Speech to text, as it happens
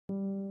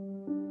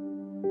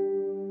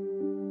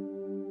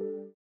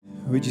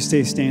Would you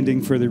stay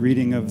standing for the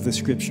reading of the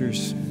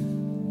scriptures?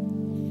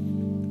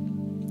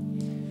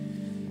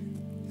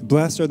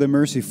 Blessed are the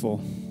merciful,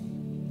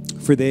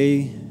 for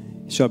they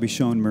shall be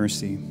shown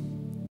mercy.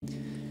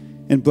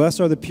 And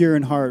blessed are the pure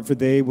in heart, for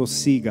they will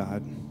see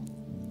God.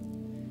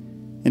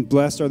 And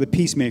blessed are the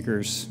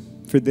peacemakers,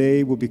 for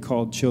they will be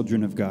called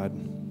children of God.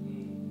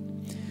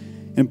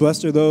 And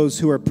blessed are those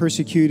who are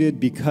persecuted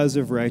because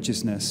of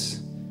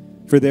righteousness,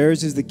 for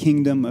theirs is the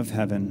kingdom of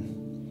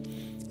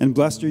heaven. And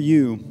blessed are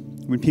you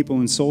when people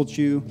insult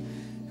you,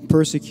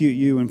 persecute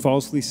you, and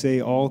falsely say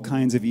all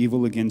kinds of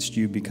evil against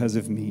you because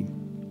of me.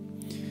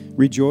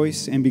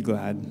 Rejoice and be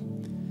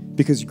glad,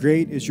 because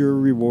great is your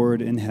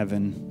reward in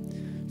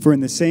heaven. For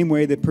in the same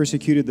way they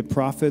persecuted the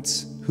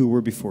prophets who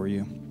were before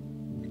you.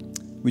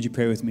 Would you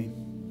pray with me?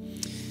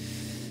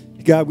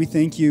 God, we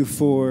thank you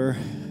for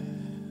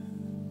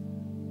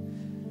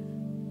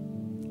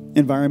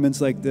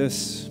environments like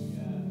this,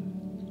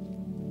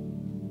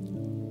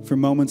 for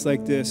moments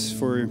like this,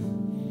 for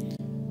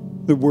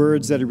the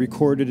words that are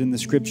recorded in the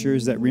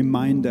scriptures that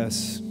remind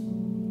us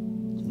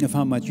of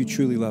how much you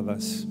truly love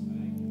us.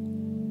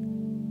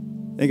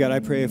 Hey God, I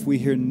pray if we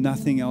hear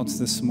nothing else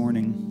this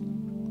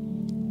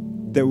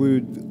morning, that we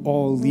would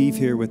all leave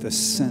here with a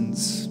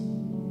sense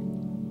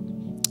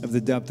of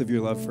the depth of your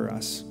love for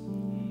us.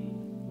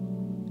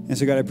 And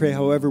so God, I pray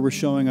however we're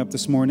showing up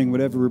this morning,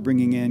 whatever we're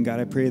bringing in, God,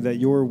 I pray that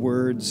your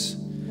words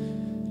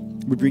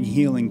would bring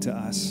healing to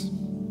us,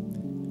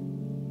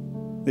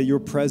 that your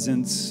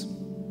presence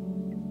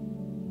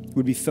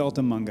would be felt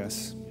among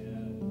us.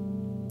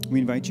 We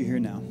invite you here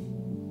now.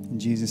 In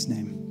Jesus'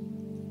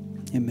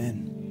 name,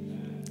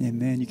 amen.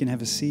 Amen. You can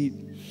have a seat.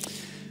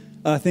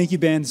 Thank you,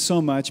 band,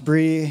 so much.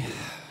 Bree,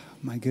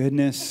 my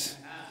goodness.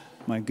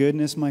 My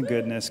goodness, my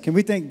goodness. Can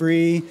we thank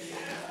Bree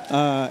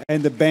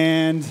and the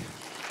band?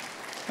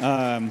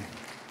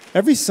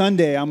 Every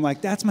Sunday, I'm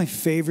like, that's my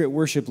favorite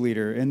worship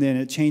leader. And then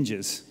it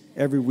changes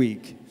every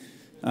week.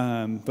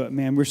 But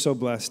man, we're so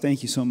blessed.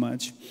 Thank you so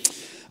much.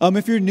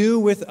 If you're new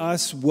with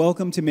us,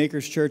 welcome to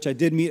Makers Church. I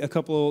did meet a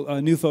couple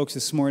new folks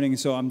this morning,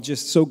 so I'm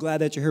just so glad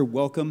that you're here.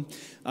 Welcome.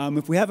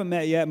 If we haven't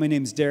met yet, my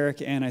name's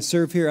Derrick, and I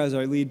serve here as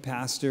our lead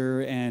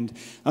pastor. And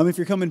if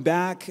you're coming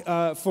back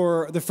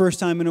for the first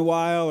time in a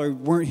while, or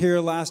weren't here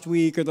last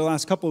week or the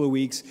last couple of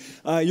weeks,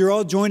 you're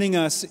all joining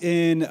us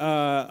in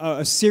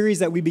a series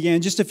that we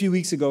began just a few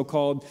weeks ago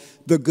called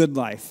The Good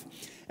Life.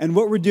 And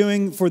what we're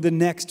doing for the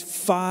next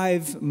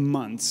 5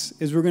 months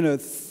is we're going to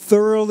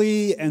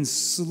thoroughly and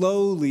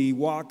slowly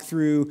walk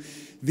through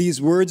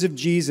these words of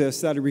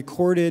Jesus that are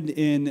recorded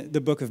in the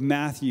book of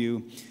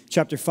Matthew,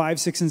 chapter 5,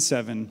 6, and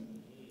 7,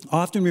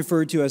 often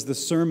referred to as the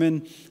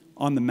Sermon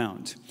on the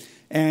Mount.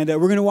 And we're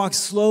going to walk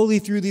slowly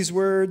through these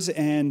words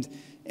and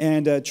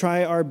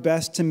try our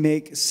best to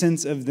make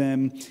sense of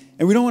them.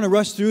 And we don't want to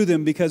rush through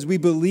them because we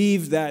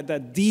believe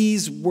that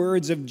these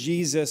words of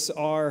Jesus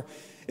are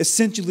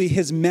essentially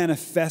his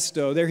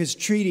manifesto. They're his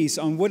treatise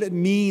on what it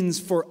means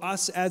for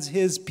us as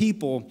his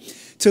people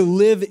to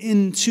live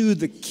into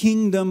the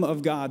kingdom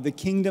of God, the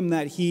kingdom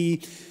that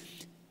he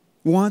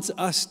wants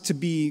us to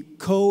be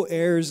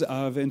co-heirs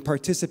of and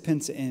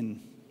participants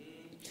in.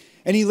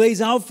 And he lays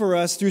out for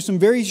us through some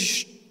very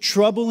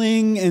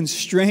troubling and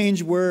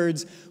strange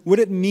words what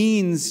it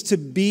means to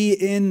be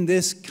in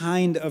this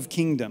kind of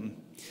kingdom.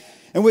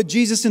 And what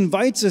Jesus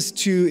invites us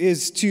to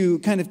is to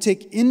kind of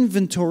take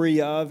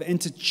inventory of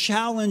and to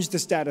challenge the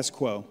status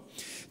quo,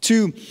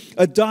 to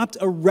adopt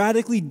a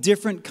radically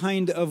different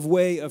kind of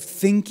way of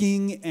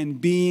thinking and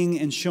being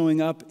and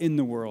showing up in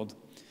the world.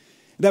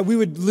 That we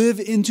would live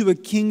into a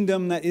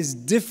kingdom that is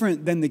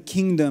different than the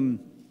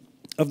kingdom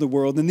of the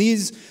world. And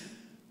these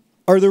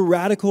are the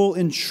radical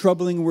and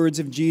troubling words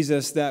of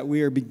Jesus that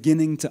we are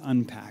beginning to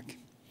unpack.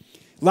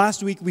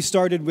 Last week, we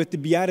started with the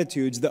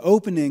Beatitudes, the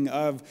opening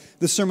of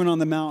the Sermon on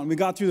the Mount. We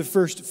got through the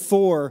first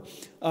 4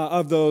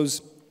 of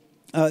those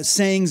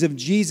sayings of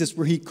Jesus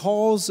where he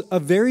calls a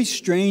very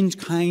strange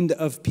kind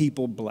of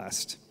people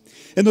blessed.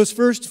 In those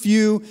first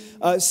few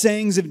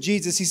sayings of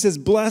Jesus, he says,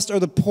 blessed are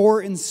the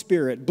poor in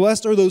spirit.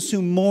 Blessed are those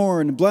who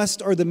mourn.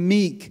 Blessed are the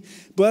meek.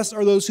 Blessed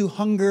are those who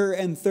hunger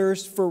and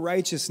thirst for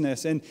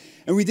righteousness. And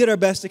we did our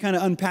best to kind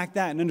of unpack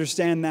that and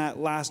understand that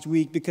last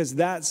week because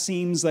that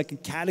seems like a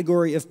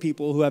category of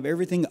people who have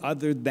everything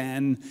other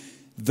than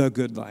the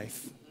good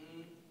life.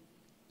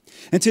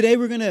 And today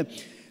we're going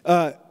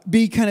to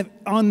be kind of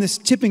on this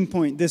tipping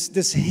point,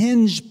 this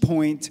hinge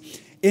point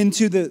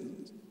into the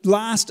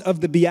last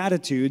of the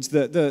Beatitudes,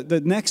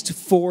 the next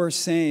 4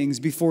 sayings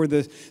before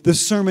the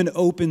sermon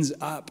opens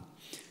up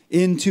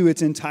into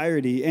its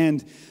entirety.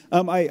 And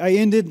I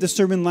ended the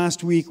sermon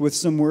last week with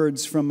some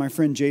words from my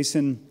friend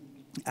Jason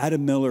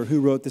Adam Miller, who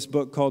wrote this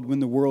book called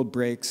When the World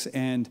Breaks.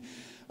 And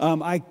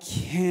I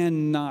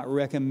cannot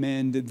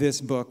recommend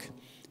this book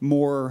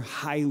more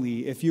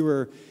highly if you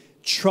were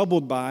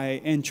troubled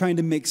by and trying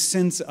to make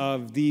sense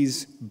of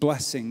these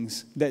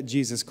blessings that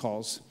Jesus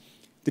calls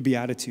the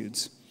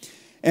Beatitudes.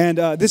 And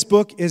this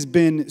book has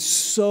been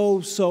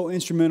so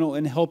instrumental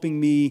in helping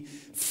me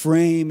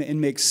frame and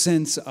make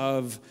sense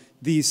of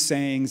these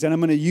sayings. And I'm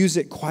going to use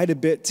it quite a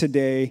bit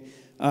today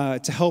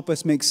to help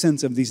us make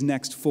sense of these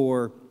next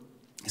 4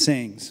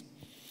 sayings.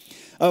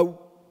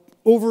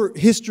 Over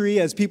history,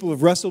 as people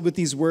have wrestled with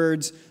these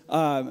words,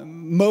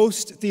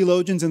 most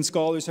theologians and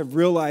scholars have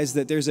realized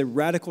that there's a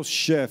radical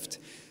shift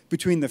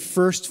between the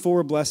first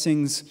 4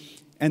 blessings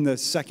and the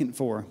second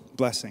 4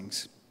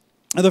 blessings.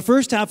 Now, the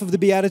first half of the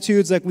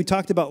Beatitudes, like we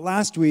talked about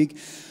last week,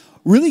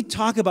 really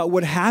talk about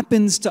what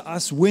happens to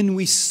us when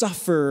we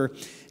suffer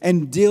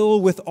and deal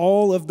with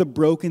all of the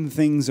broken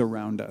things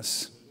around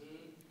us.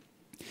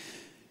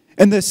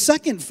 And the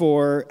second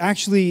 4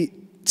 actually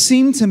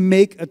seem to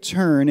make a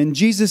turn, and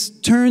Jesus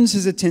turns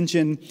his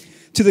attention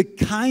to the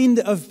kind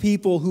of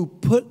people who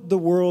put the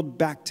world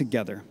back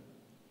together,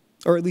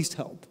 or at least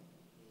help.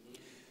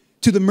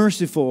 To the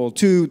merciful,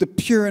 to the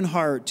pure in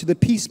heart, to the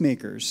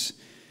peacemakers,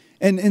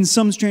 and in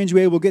some strange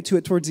way, we'll get to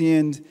it towards the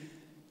end,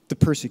 the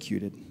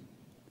persecuted.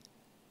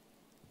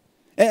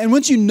 And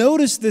once you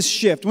notice this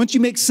shift, once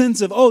you make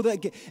sense of,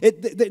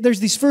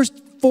 there's these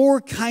first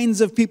 4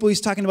 kinds of people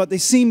he's talking about. They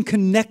seem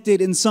connected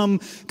in some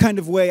kind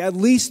of way, at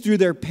least through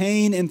their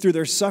pain and through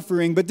their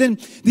suffering. But then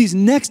these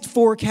next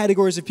 4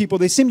 categories of people,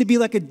 they seem to be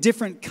like a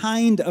different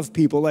kind of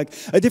people, like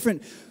a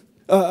different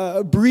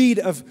breed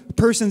of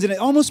persons. And it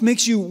almost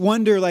makes you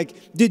wonder, like,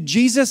 did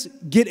Jesus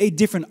get a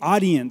different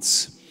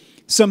audience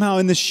somehow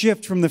in the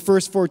shift from the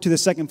first 4 to the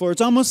second 4?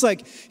 It's almost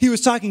like he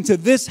was talking to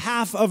this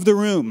half of the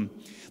room.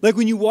 Like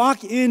when you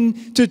walk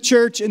into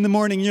church in the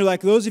morning, you're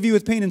like, those of you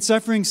with pain and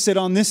suffering, sit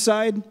on this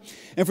side.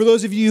 And for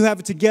those of you who have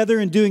it together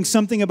and doing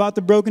something about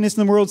the brokenness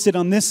in the world, sit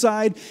on this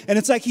side. And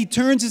it's like he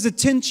turns his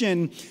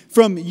attention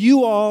from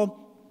you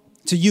all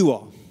to you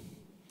all.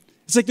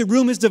 It's like the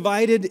room is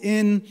divided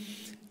in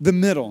the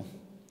middle.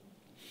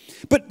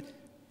 But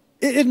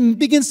it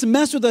begins to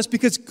mess with us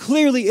because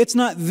clearly it's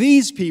not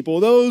these people,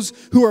 those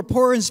who are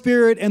poor in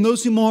spirit and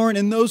those who mourn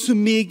and those who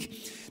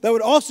meek. That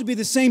would also be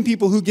the same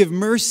people who give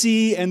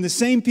mercy and the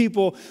same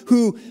people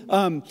who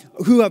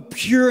have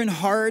pure in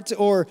heart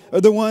or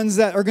are the ones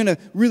that are going to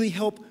really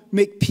help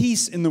make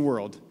peace in the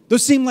world.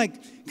 Those seem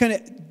like kind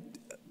of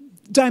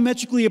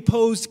diametrically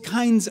opposed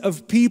kinds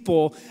of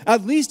people,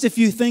 at least if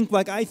you think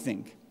like I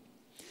think.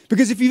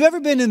 Because if you've ever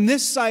been in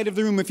this side of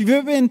the room, if you've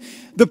ever been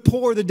the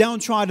poor, the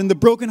downtrodden, the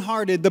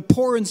brokenhearted, the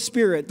poor in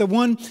spirit, the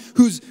one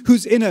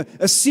who's in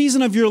a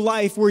season of your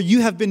life where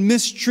you have been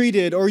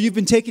mistreated or you've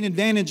been taken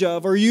advantage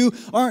of or you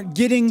aren't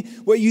getting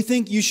what you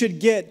think you should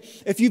get,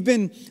 if you've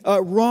been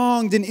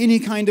wronged in any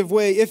kind of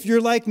way, if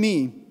you're like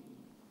me,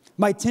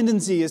 my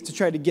tendency is to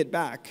try to get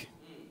back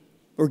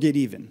or get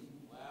even.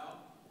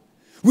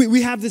 Wow.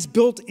 We have this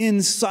built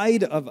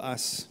inside of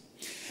us.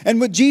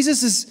 And what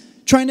Jesus is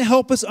trying to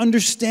help us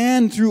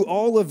understand through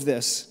all of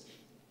this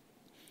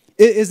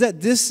is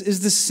that this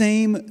is the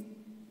same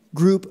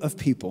group of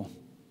people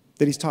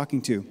that he's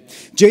talking to.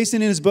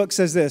 Jason in his book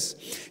says this.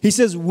 He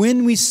says,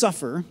 when we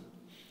suffer,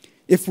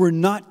 if we're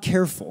not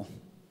careful,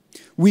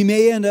 we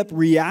may end up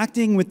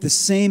reacting with the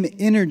same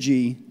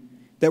energy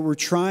that we're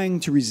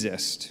trying to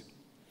resist.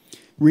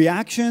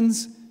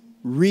 Reactions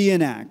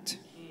reenact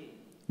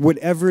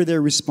whatever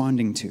they're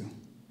responding to.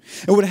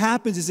 And what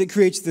happens is it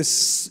creates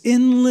this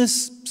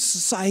endless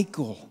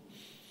cycle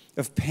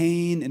of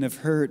pain and of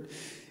hurt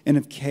and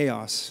of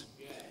chaos.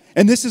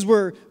 And this is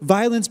where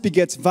violence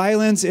begets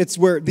violence. It's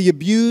where the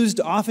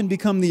abused often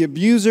become the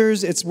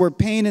abusers. It's where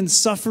pain and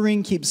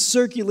suffering keep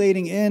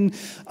circulating in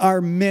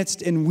our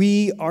midst, and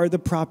we are the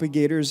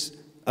propagators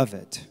of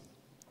it.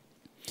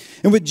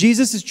 And what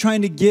Jesus is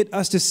trying to get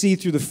us to see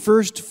through the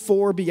first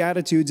 4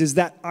 Beatitudes is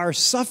that our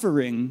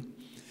suffering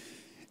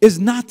is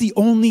not the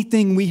only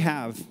thing we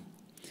have.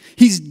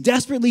 He's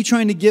desperately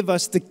trying to give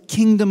us the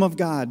kingdom of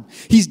God.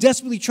 He's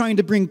desperately trying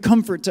to bring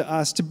comfort to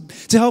us,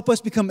 to help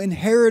us become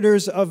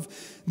inheritors of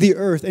the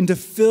earth and to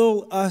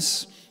fill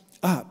us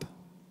up.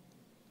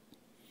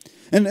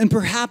 And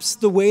perhaps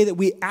the way that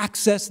we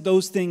access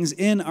those things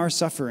in our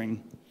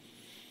suffering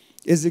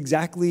is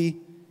exactly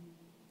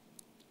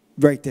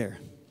right there,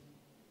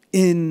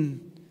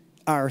 in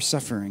our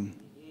suffering.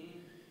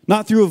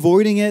 Not through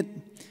avoiding it,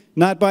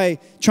 not by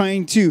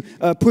trying to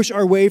push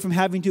our way from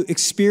having to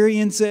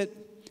experience it,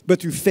 but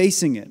through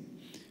facing it,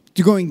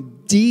 to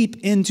going deep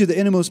into the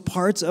innermost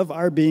parts of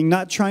our being,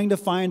 not trying to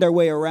find our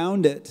way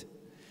around it,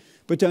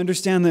 but to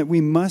understand that we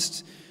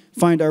must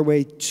find our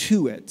way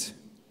to it.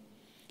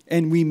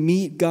 And we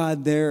meet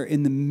God there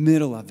in the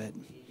middle of it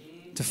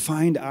to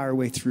find our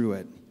way through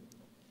it.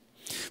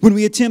 When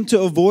we attempt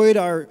to avoid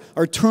our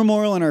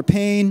turmoil and our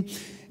pain,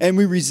 and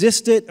we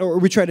resist it, or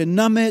we try to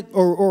numb it,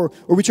 or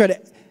we try to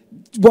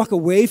walk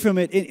away from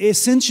it,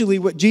 essentially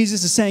what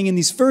Jesus is saying in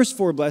these first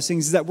 4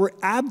 blessings is that we're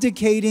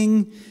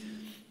abdicating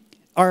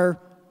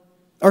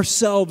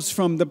ourselves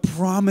from the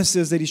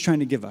promises that he's trying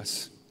to give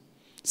us.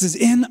 It says,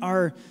 in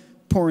our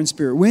poor in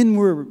spirit, when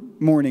we're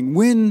mourning,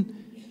 when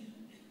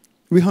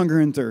we hunger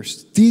and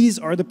thirst, these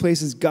are the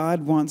places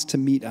God wants to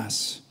meet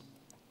us.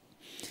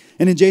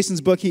 And in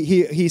Jason's book,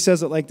 he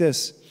says it like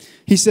this.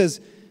 He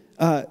says,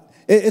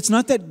 it's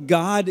not that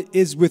God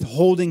is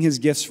withholding his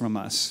gifts from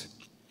us.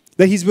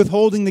 That he's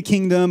withholding the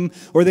kingdom,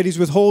 or that he's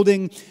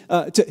withholding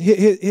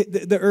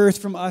the earth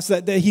from us,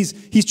 that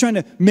he's trying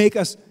to make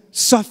us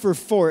suffer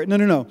for it.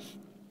 No.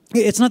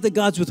 It's not that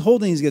God's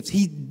withholding these gifts.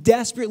 He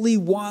desperately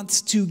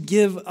wants to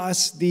give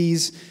us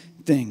these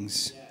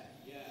things.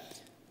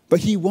 But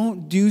he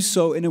won't do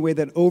so in a way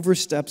that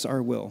oversteps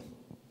our will.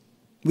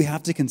 We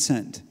have to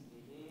consent.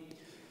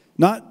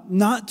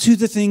 Not to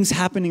the things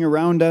happening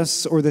around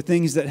us or the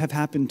things that have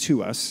happened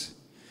to us.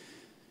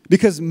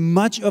 Because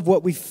much of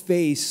what we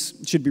face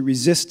should be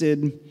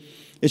resisted,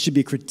 it should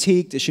be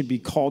critiqued, it should be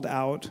called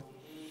out.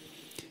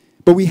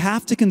 But we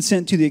have to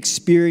consent to the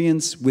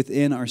experience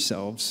within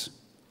ourselves.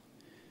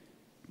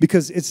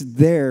 Because it's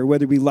there,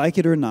 whether we like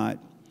it or not.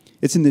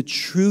 It's in the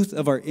truth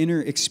of our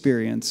inner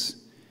experience,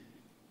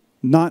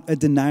 not a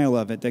denial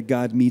of it, that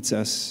God meets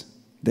us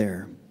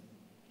there.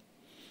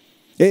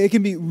 It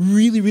can be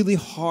really, really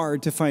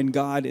hard to find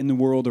God in the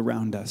world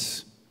around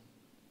us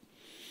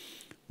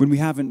when we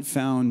haven't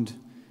found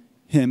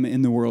him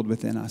in the world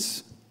within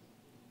us.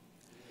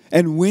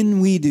 And when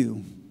we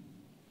do,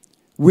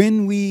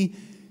 when we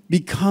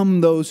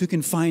become those who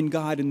can find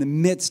God in the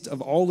midst of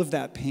all of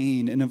that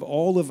pain and of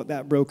all of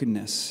that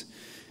brokenness,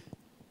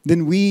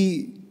 then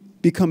we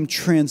become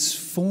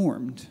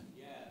transformed.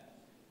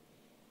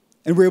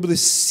 And we're able to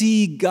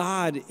see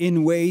God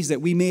in ways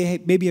that we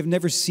maybe have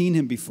never seen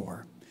him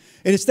before.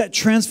 And it's that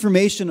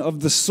transformation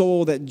of the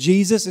soul that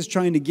Jesus is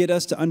trying to get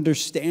us to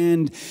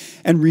understand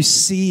and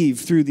receive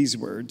through these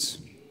words.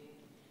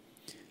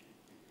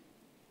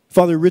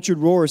 Father Richard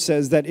Rohr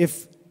says that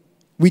if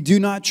we do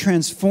not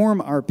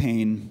transform our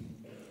pain,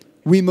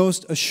 we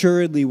most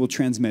assuredly will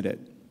transmit it.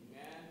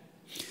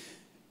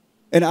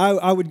 And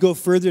I would go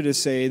further to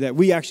say that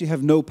we actually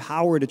have no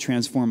power to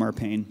transform our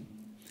pain,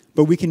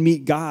 but we can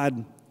meet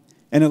God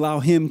and allow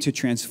him to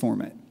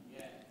transform it,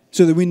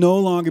 so that we no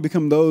longer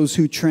become those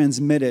who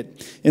transmit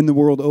it in the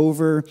world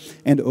over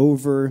and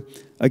over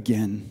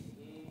again.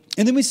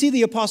 And then we see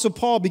the Apostle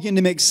Paul begin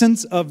to make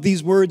sense of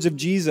these words of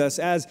Jesus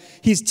as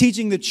he's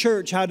teaching the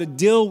church how to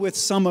deal with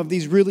some of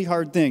these really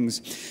hard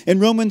things. In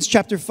Romans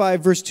chapter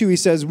 5, verse 2, he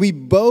says, "We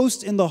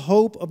boast in the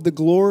hope of the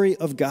glory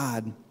of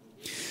God.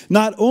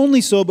 Not only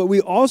so, but we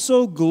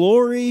also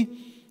glory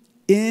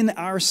in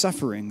our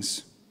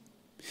sufferings.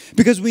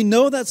 Because we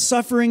know that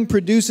suffering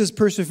produces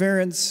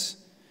perseverance,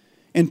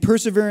 and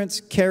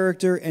perseverance,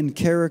 character, and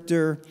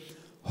character,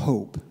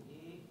 hope.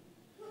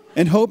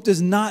 And hope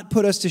does not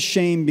put us to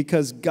shame,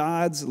 because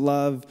God's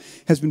love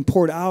has been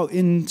poured out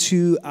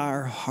into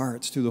our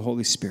hearts through the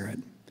Holy Spirit,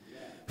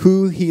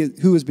 who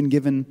has been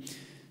given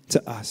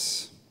to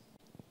us."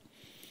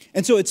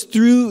 And so it's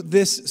through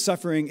this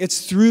suffering,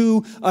 it's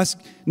through us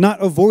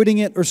not avoiding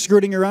it or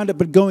skirting around it,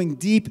 but going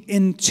deep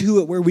into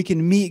it where we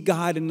can meet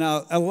God and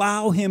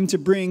allow him to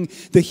bring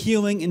the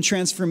healing and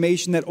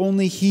transformation that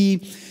only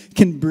he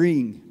can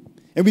bring.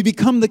 And we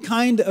become the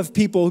kind of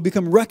people who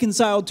become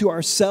reconciled to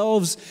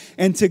ourselves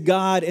and to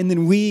God, and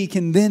then we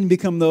can then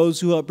become those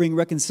who help bring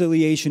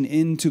reconciliation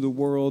into the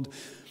world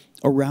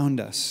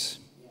around us.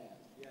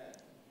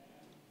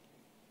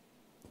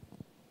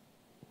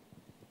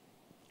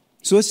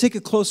 So let's take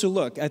a closer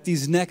look at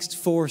these next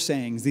 4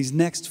 sayings, these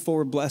next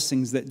 4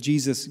 blessings that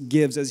Jesus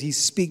gives as he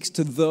speaks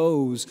to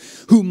those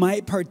who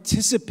might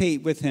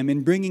participate with him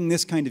in bringing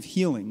this kind of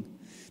healing,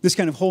 this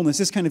kind of wholeness,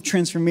 this kind of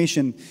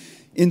transformation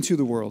into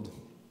the world.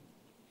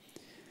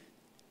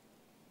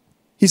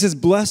 He says,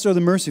 "Blessed are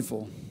the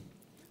merciful,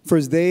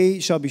 for they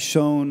shall be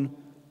shown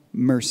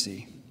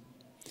mercy."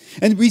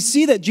 And we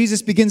see that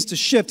Jesus begins to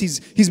shift.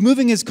 He's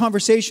moving his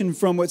conversation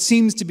from what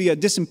seems to be a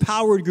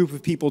disempowered group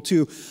of people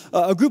to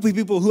a group of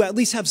people who at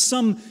least have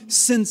some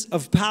sense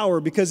of power.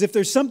 Because if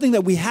there's something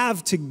that we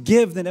have to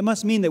give, then it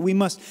must mean that we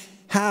must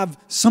have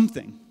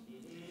something.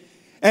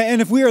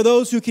 And if we are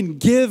those who can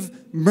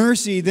give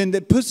mercy, then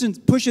that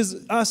pushes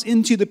us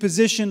into the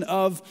position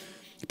of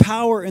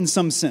power in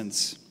some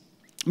sense.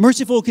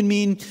 Merciful can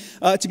mean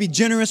to be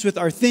generous with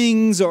our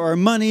things or our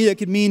money. It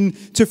could mean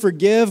to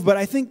forgive. But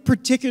I think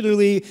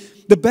particularly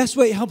the best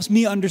way it helps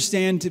me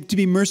understand to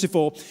be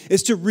merciful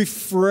is to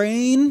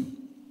refrain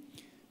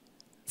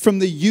from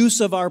the use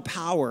of our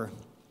power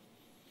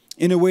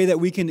in a way that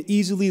we can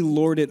easily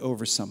lord it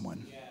over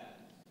someone.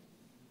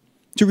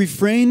 To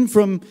refrain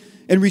from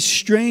and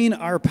restrain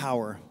our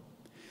power.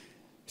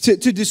 To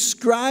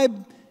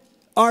describe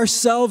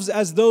ourselves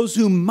as those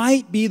who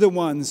might be the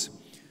ones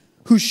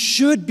who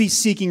should be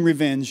seeking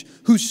revenge,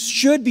 who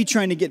should be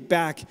trying to get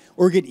back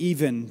or get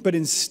even, but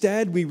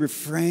instead we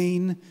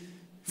refrain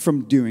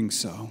from doing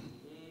so.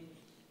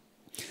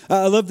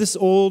 I love this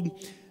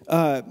old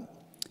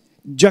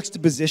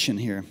juxtaposition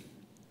here.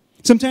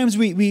 Sometimes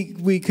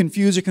we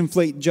confuse or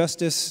conflate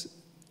justice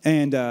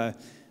and,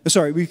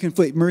 we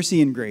conflate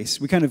mercy and grace.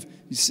 We kind of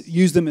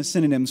use them as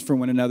synonyms for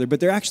one another, but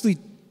they're actually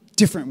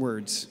different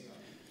words.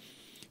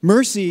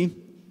 Mercy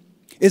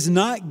is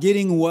not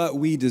getting what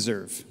we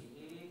deserve.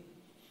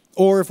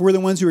 Or if we're the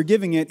ones who are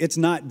giving it, it's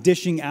not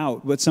dishing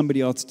out what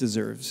somebody else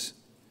deserves.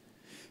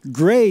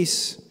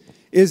 Grace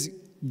is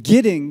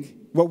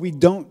getting what we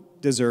don't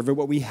deserve or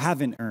what we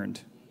haven't earned.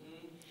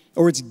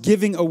 or it's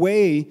giving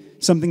away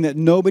something that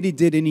nobody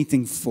did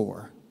anything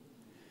for.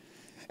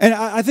 And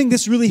I think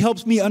this really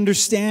helps me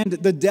understand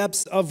the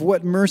depths of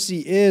what mercy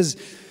is.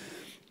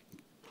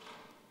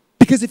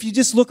 Because if you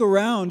just look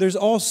around, there's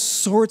all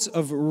sorts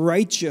of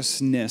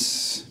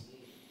righteousness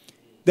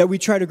that we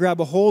try to grab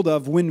a hold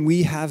of when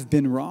we have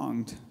been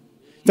wronged.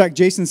 In fact,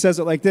 Jason says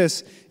it like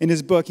this in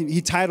his book.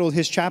 He titled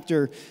his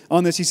chapter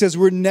on this. He says,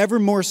 "We're never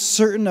more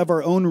certain of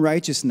our own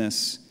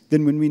righteousness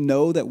than when we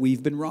know that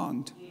we've been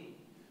wronged."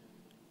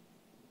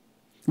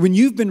 When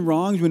you've been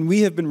wronged, when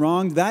we have been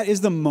wronged, that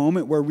is the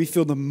moment where we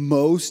feel the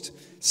most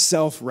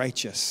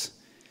self-righteous.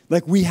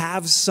 Like we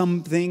have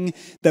something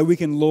that we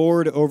can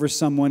lord over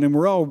someone, and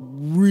we're all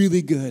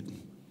really good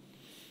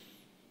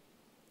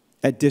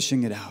at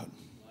dishing it out,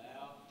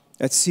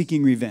 at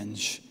seeking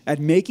revenge, at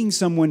making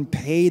someone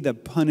pay the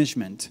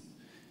punishment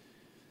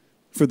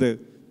for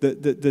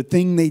the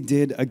thing they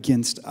did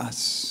against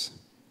us.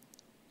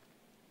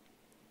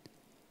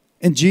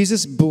 And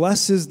Jesus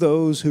blesses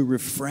those who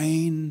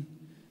refrain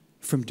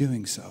from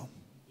doing so.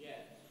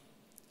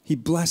 He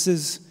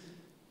blesses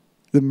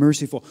the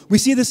merciful. We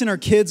see this in our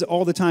kids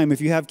all the time.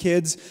 If you have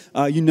kids,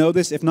 you know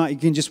this. If not, you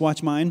can just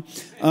watch mine.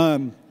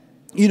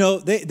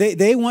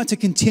 They want to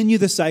continue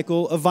the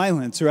cycle of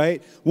violence,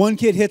 right? One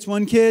kid hits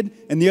one kid,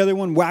 and the other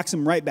one whacks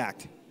him right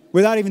back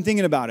without even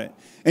thinking about it.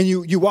 And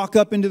you walk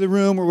up into the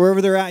room or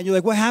wherever they're at, and you're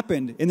like, "What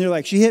happened?" And they're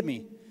like, "She hit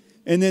me."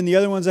 And then the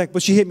other one's like,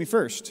 "But she hit me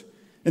first."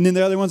 And then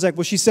the other one's like,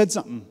 "Well, she said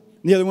something."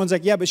 And the other one's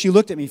like, "Yeah, but she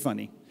looked at me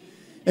funny."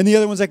 And the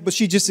other one's like, "But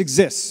she just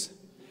exists."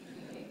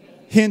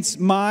 Hence,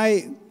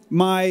 my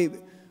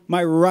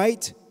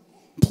right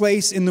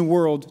place in the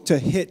world to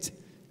hit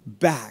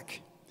back.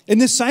 In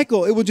this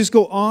cycle, it will just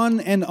go on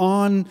and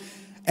on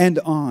and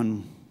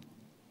on.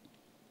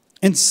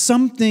 And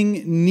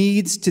something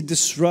needs to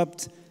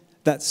disrupt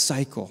that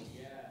cycle.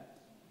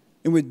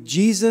 And what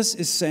Jesus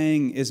is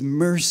saying is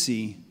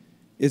mercy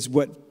is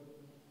what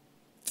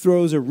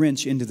throws a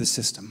wrench into the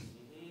system.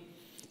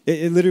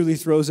 It literally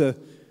throws a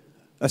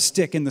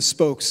stick in the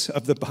spokes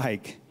of the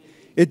bike.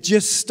 It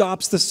just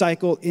stops the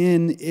cycle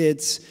in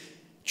its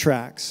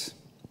tracks.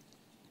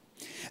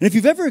 And if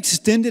you've ever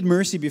extended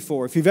mercy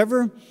before, if you've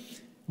ever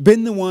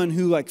been the one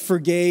who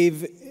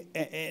forgave,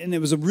 and it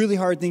was a really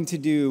hard thing to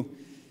do,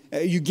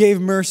 you gave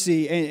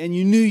mercy, and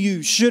you knew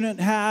you shouldn't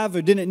have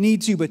or didn't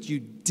need to, but you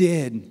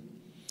did.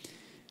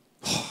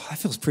 Oh, that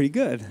feels pretty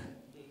good.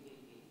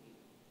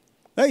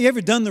 Have you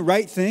ever done the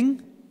right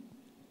thing?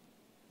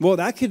 Well,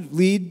 that could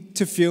lead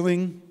to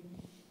feeling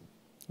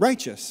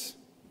righteous.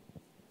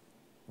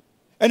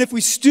 And if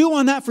we stew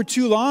on that for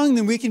too long,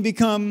 then we can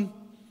become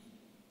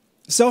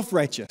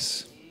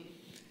self-righteous.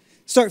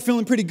 Start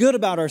feeling pretty good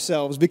about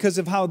ourselves because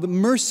of how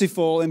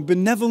merciful and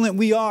benevolent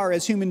we are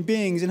as human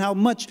beings and how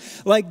much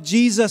like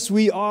Jesus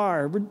we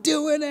are. We're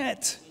doing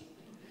it.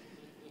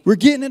 We're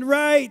getting it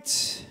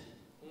right.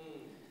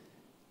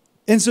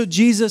 And so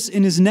Jesus,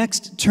 in his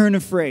next turn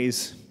of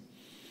phrase,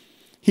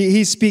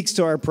 he speaks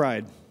to our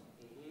pride.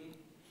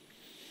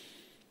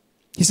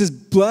 He says,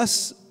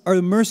 "Blessed are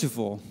the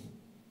merciful,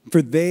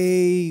 for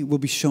they will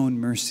be shown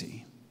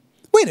mercy."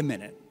 Wait a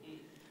minute.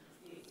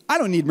 I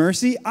don't need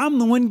mercy. I'm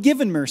the one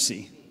giving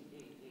mercy.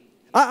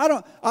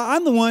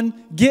 I'm the one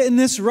getting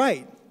this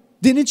right.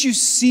 Didn't you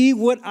see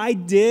what I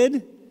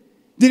did?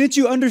 Didn't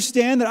you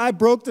understand that I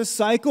broke the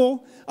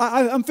cycle?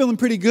 I'm feeling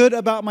pretty good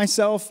about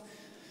myself.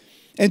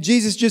 And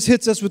Jesus just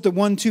hits us with the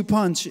 1-2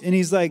 punch. And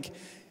he's like,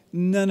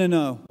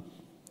 no.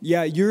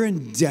 Yeah, you're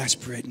in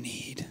desperate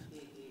need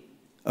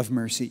of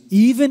mercy.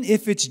 Even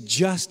if it's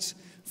just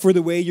for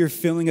the way you're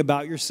feeling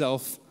about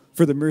yourself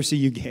for the mercy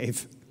you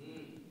gave.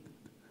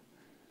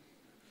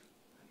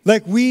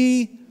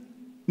 We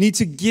need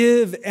to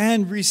give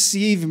and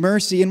receive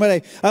mercy. And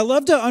what I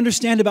love to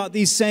understand about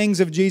these sayings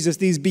of Jesus,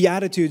 these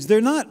Beatitudes,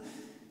 they're not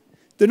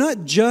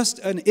just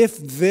an if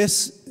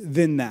this,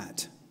 then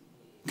that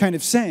kind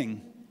of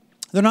saying.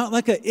 They're not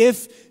like a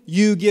if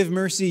you give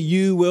mercy,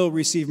 you will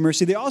receive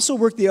mercy. They also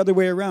work the other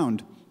way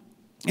around.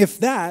 If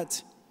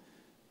that,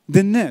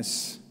 then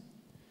this.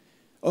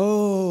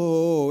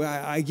 Oh,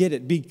 I get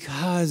it.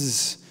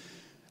 Because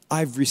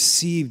I've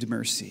received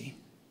mercy,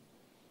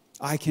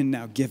 I can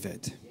now give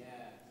it.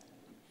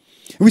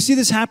 And we see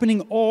this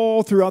happening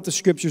all throughout the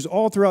scriptures,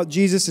 all throughout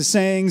Jesus'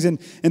 sayings and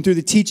through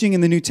the teaching in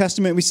the New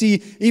Testament. We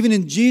see even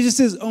in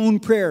Jesus' own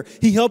prayer,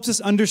 he helps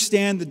us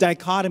understand the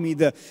dichotomy,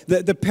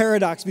 the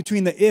paradox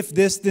between the if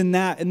this, then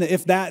that, and the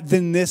if that,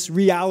 then this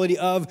reality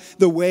of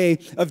the way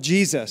of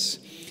Jesus.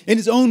 In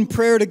his own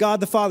prayer to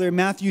God the Father in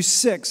Matthew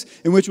 6,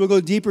 in which we'll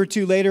go deeper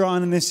to later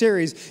on in this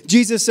series,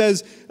 Jesus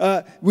says,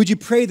 would you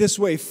pray this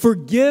way?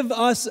 Forgive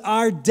us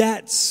our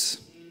debts,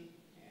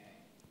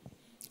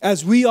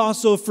 as we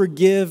also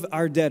forgive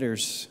our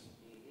debtors.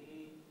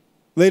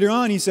 Later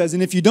on, he says,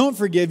 and if you don't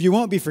forgive, you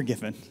won't be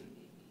forgiven.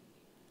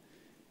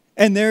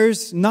 And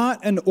there's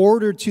not an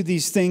order to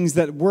these things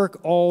that work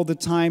all the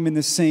time in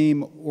the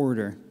same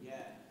order.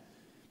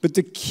 But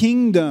the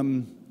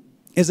kingdom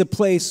is a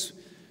place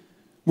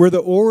where the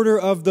order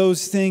of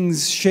those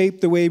things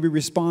shape the way we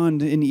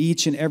respond in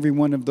each and every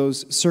one of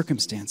those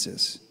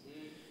circumstances.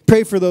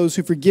 Pray for those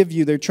who forgive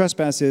you their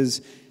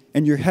trespasses,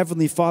 and your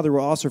heavenly Father will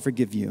also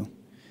forgive you.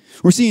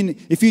 We're seeing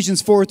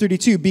Ephesians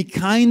 4:32, be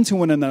kind to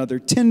one another,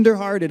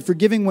 tenderhearted,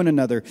 forgiving one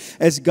another,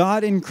 as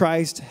God in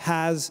Christ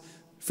has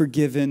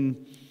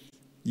forgiven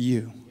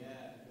you.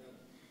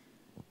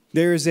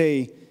 There is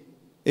a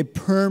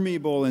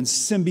permeable and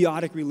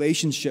symbiotic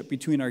relationship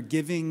between our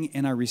giving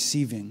and our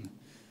receiving.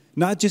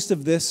 Not just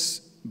of this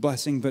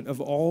blessing, but of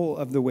all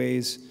of the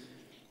ways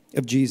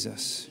of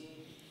Jesus.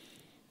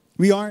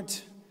 We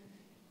aren't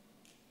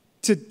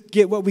to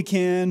get what we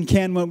can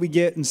what we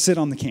get, and sit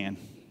on the can.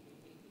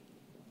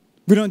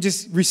 We don't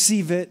just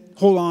receive it,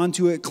 hold on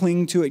to it,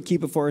 cling to it,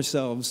 keep it for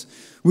ourselves.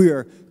 We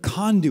are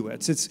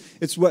conduits.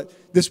 It's what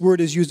this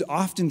word is used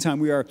oftentimes.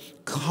 We are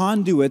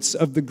conduits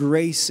of the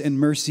grace and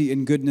mercy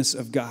and goodness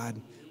of God.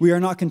 We are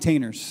not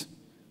containers.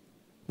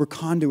 We're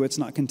conduits,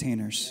 not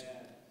containers.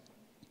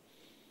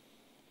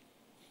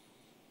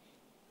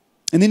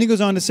 And then he goes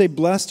on to say,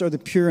 blessed are the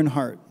pure in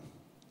heart,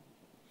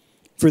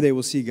 for they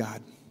will see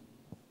God.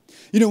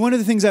 You know, one of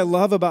the things I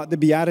love about the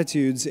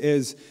Beatitudes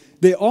is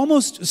they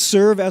almost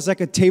serve as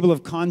like a table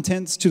of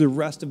contents to the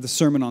rest of the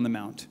Sermon on the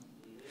Mount.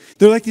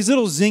 They're like these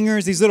little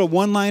zingers, these little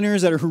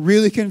one-liners that are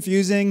really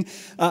confusing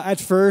at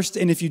first.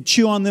 And if you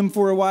chew on them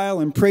for a while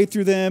and pray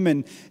through them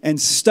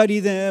and study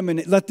them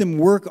and let them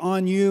work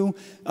on you,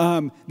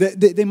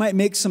 they might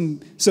make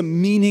some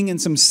meaning and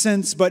some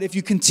sense. But if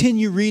you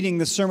continue reading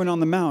the Sermon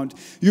on the Mount,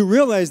 you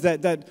realize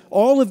that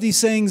all of these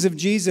sayings of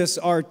Jesus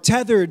are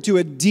tethered to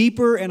a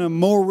deeper and a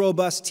more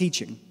robust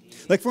teaching.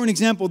 Like, for an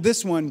example,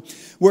 this one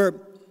where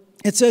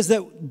it says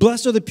that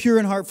blessed are the pure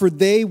in heart, for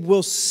they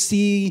will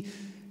see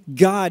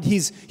God.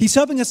 He's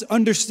helping us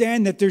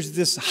understand that there's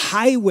this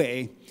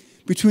highway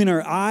between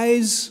our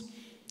eyes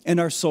and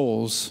our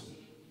souls,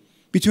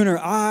 between our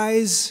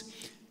eyes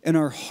and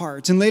our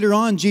hearts. And later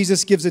on,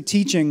 Jesus gives a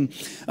teaching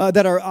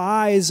that our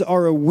eyes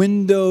are a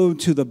window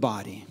to the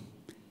body.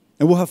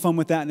 And we'll have fun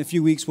with that in a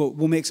few weeks.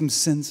 We'll make some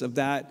sense of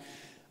that.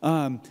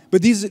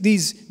 But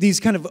these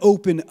kind of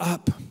open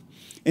up,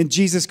 and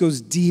Jesus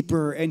goes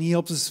deeper, and he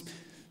helps us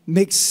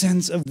make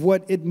sense of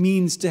what it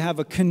means to have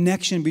a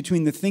connection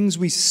between the things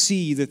we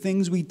see, the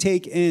things we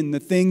take in, the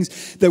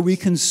things that we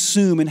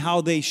consume, and how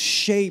they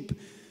shape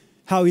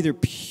how either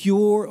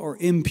pure or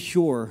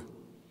impure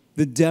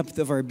the depth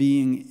of our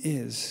being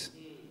is.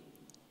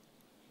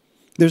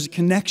 There's a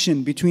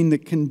connection between the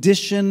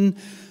condition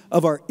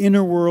of our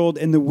inner world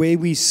and the way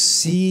we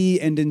see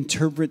and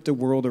interpret the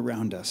world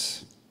around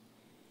us.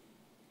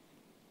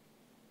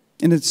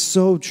 And it's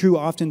so true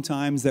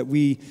oftentimes that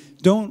we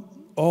don't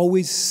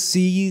always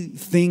see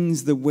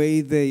things the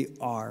way they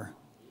are.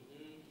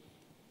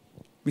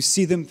 We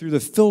see them through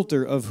the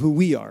filter of who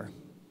we are,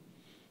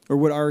 or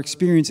what our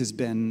experience has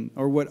been,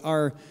 or what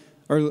our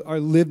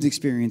lived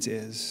experience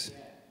is.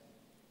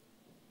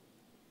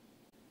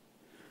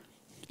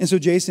 And so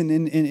Jason,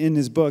 in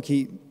his book,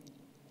 he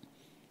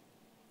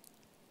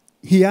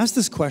asked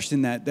this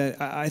question that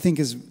I think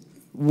is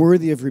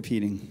worthy of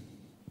repeating.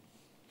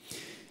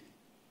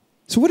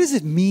 So what does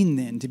it mean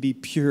then to be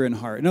pure in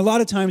heart? And a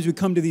lot of times we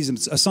come to these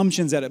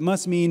assumptions that it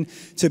must mean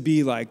to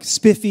be like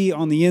spiffy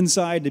on the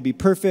inside, to be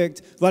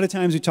perfect. A lot of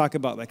times we talk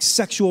about like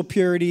sexual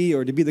purity,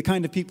 or to be the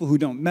kind of people who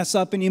don't mess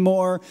up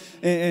anymore.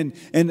 And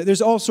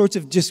there's all sorts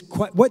of just,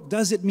 what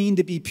does it mean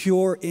to be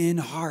pure in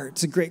heart?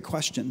 It's a great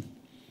question.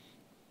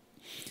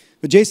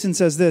 But Jason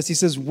says this, he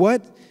says,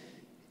 what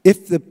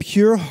if the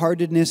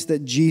pure-heartedness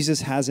that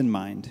Jesus has in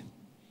mind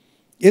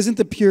isn't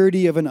the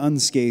purity of an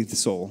unscathed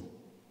soul?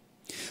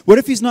 What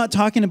if he's not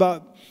talking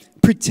about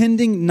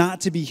pretending not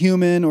to be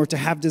human or to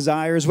have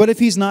desires? What if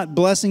he's not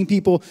blessing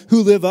people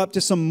who live up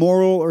to some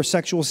moral or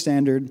sexual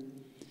standard?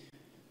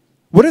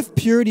 What if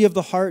purity of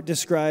the heart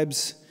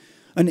describes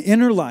an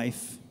inner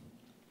life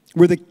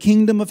where the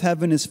kingdom of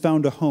heaven is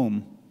found a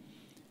home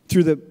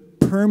through the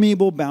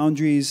permeable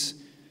boundaries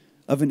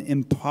of an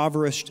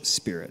impoverished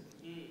spirit?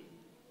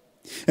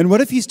 And what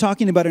if he's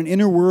talking about an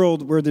inner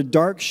world where the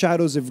dark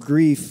shadows of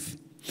grief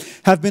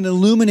have been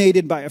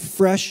illuminated by a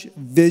fresh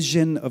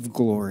vision of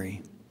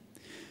glory?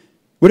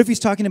 What if he's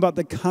talking about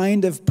the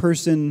kind of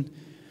person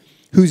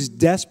whose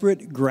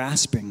desperate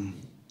grasping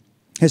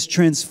has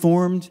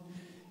transformed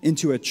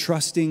into a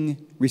trusting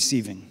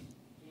receiving?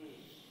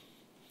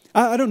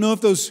 I don't know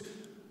if those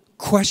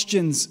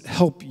questions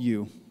help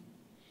you.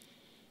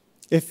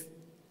 If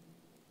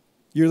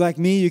you're like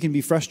me, you can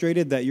be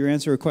frustrated that you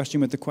answer a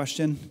question with a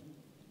question.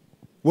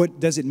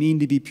 What does it mean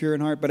to be pure in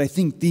heart? But I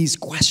think these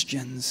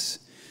questions,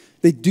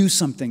 they do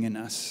something in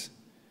us.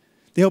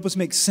 They help us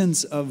make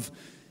sense of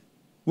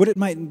what it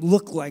might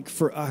look like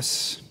for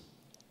us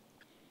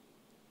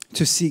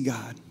to see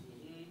God.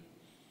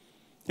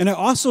 And I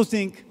also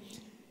think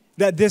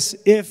that this,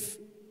 if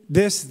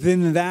this,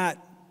 then that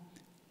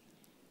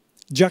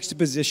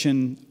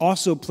juxtaposition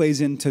also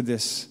plays into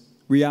this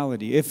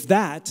reality. If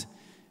that,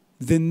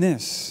 then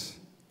this.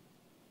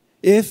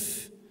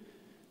 If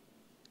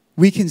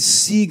we can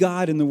see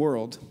God in the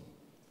world,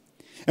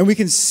 and we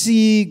can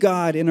see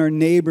God in our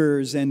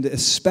neighbors, and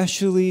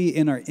especially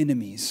in our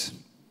enemies,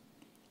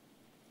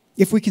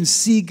 if we can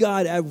see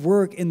God at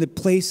work in the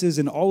places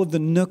and all of the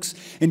nooks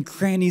and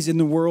crannies in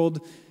the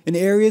world, in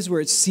areas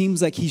where it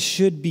seems like he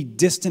should be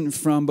distant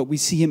from, but we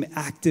see him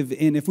active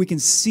in, if we can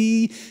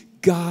see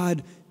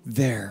God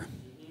there,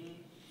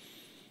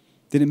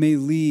 then it may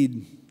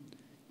lead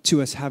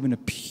to us having a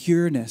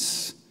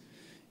pureness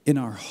in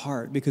our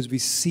heart because we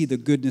see the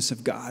goodness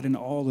of God in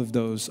all of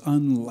those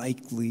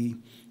unlikely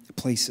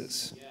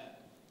places.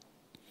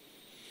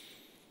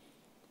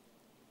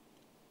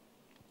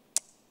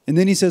 And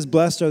then he says,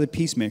 blessed are the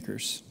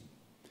peacemakers,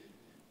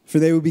 for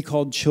they will be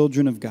called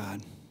children of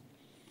God.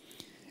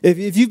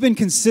 If you've been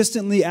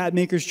consistently at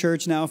Maker's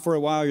Church now for a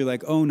while, you're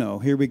like, oh no,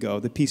 here we go,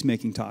 the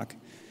peacemaking talk.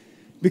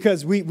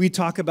 Because we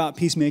talk about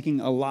peacemaking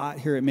a lot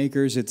here at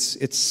Maker's.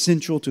 It's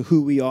central to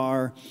who we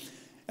are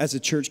as a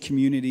church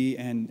community.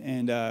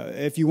 And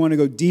if you want to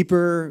go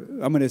deeper,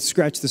 I'm going to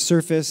scratch the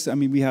surface. I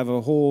mean, we have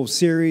a whole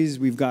series.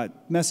 We've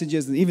got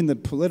messages. And even the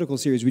political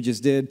series we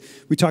just did,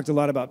 we talked a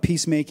lot about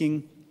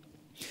peacemaking.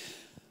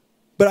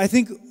 But I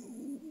think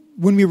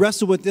when we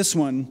wrestle with this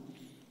one,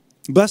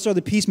 blessed are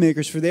the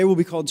peacemakers, for they will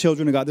be called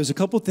children of God. There's a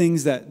couple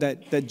things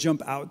that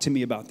jump out to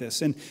me about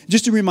this. And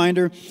just a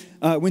reminder,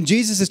 when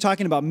Jesus is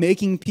talking about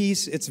making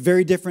peace, it's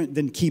very different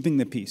than keeping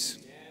the peace,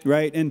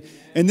 right? And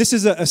this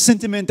is a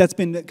sentiment that's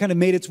been kind of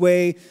made its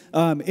way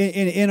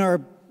in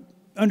our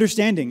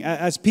understanding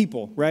as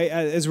people, right?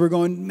 As we're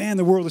going, man,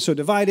 the world is so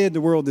divided,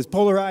 the world is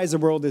polarized, the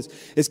world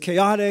is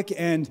chaotic,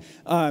 and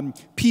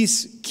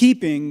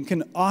peacekeeping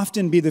can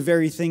often be the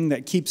very thing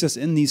that keeps us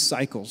in these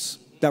cycles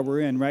that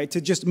we're in, right?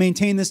 To just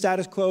maintain the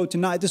status quo, to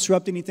not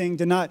disrupt anything,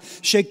 to not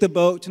shake the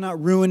boat, to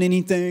not ruin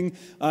anything,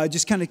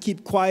 just kind of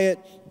keep quiet.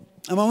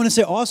 I want to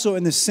say also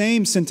in the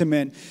same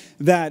sentiment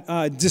that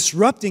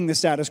disrupting the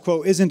status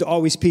quo isn't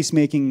always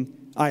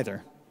peacemaking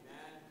either.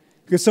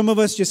 Because some of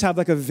us just have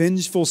like a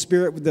vengeful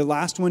spirit. The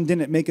last one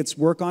didn't make its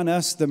work on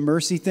us, the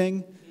mercy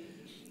thing.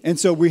 And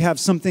so we have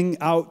something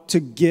out to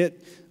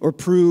get or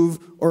prove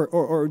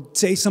or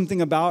say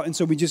something about, and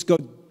so we just go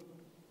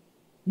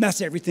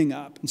mess everything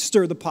up and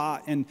stir the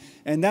pot. And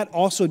that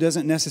also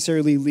doesn't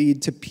necessarily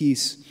lead to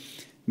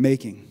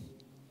peacemaking.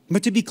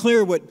 But to be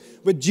clear,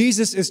 what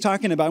Jesus is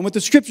talking about, and what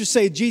the scriptures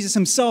say, Jesus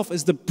himself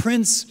is the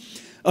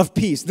Prince of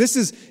Peace. This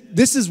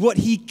is what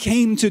he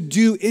came to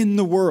do in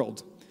the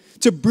world.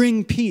 To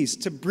bring peace,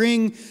 to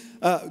bring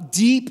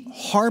deep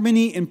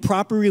harmony and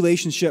proper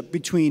relationship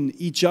between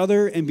each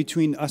other and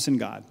between us and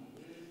God.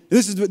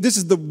 This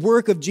is the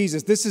work of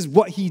Jesus. This is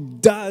what he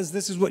does.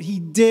 This is what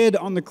he did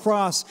on the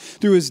cross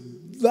through his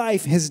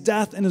life, his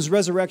death, and his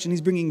resurrection.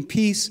 He's bringing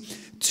peace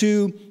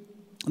to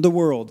the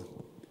world.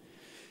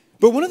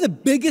 But one of the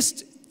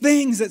biggest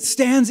things that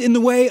stands in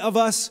the way of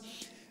us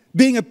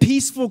being a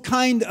peaceful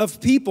kind of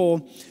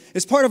people,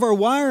 as part of our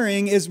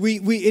wiring, is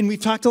we've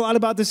talked a lot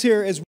about this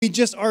here, is we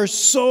just are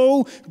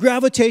so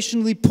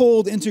gravitationally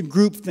pulled into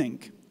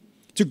groupthink,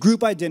 to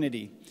group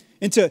identity,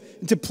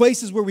 into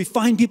places where we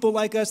find people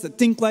like us, that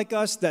think like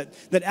us, that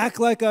act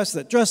like us,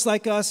 that dress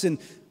like us, and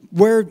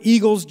wear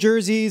Eagles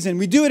jerseys, and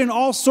we do it in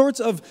all sorts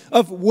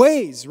of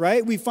ways,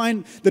 right? We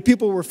find the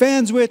people we're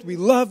fans with, we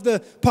love the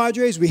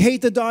Padres, we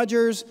hate the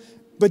Dodgers,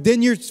 but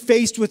then you're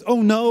faced with,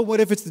 oh no, what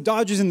if it's the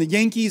Dodgers and the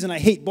Yankees, and I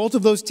hate both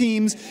of those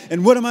teams,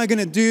 and what am I going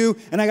to do?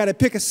 And I got to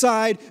pick a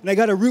side, and I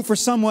got to root for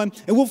someone,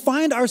 and we'll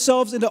find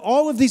ourselves into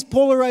all of these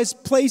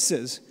polarized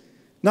places,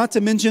 not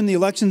to mention the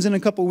elections in a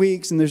couple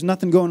weeks, and there's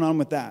nothing going on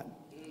with that.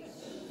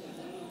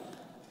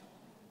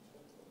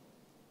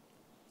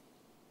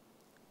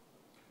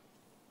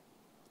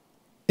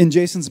 In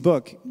Jason's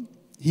book,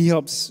 he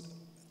helps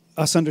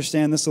us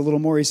understand this a little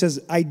more. He says,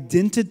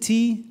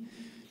 identity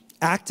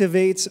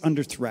activates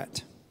under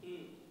threat.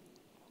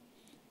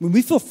 When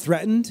we feel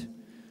threatened,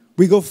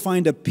 we go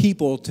find a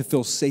people to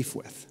feel safe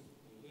with.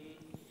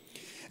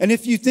 And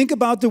if you think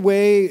about the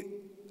way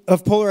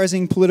of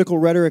polarizing political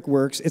rhetoric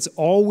works, it's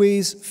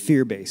always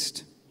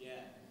fear-based.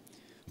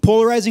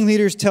 Polarizing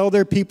leaders tell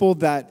their people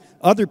that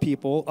other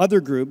people, other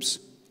groups,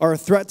 are a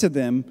threat to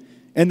them,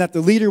 and that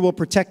the leader will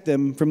protect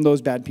them from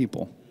those bad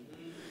people.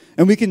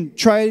 And we can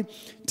try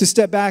to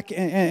step back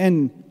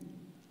and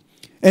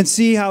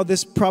see how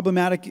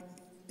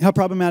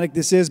problematic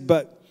this is,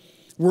 but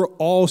we're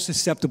all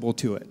susceptible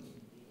to it.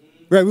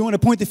 Right? We want to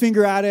point the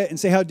finger at it and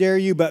say, how dare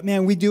you? But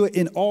man, we do it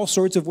in all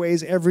sorts of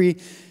ways every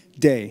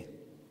day.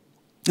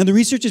 And the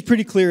research is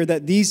pretty clear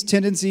that these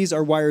tendencies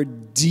are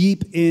wired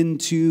deep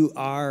into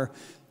our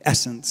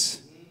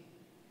essence.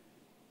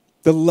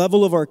 The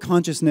level of our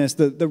consciousness,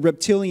 the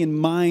reptilian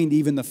mind,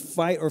 even the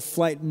fight or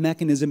flight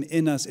mechanism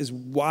in us is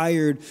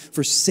wired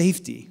for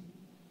safety.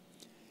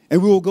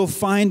 And we will go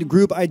find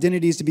group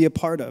identities to be a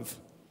part of.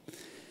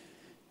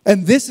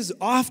 And this is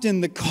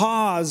often the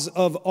cause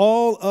of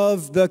all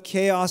of the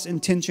chaos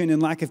and tension and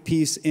lack of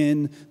peace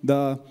in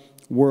the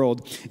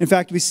world. In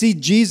fact, we see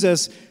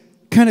Jesus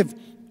kind of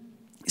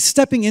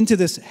stepping into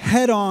this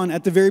head on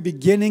at the very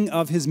beginning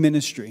of his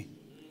ministry.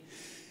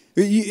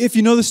 If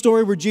you know the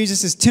story where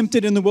Jesus is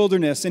tempted in the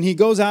wilderness and he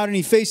goes out and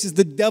he faces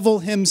the devil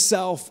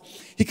himself,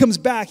 he comes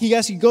back. He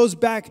goes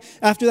back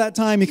after that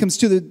time. He comes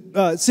to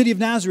the city of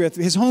Nazareth,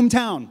 his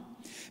hometown.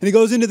 And he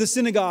goes into the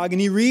synagogue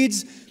and he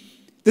reads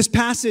this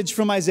passage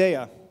from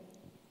Isaiah.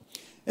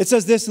 It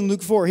says this in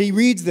Luke 4. He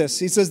reads this.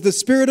 He says, "The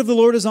Spirit of the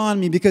Lord is on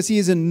me because he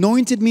has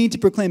anointed me to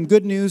proclaim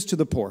good news to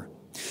the poor.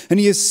 And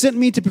he has sent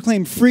me to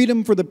proclaim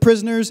freedom for the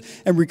prisoners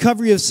and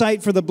recovery of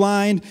sight for the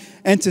blind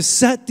and to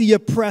set the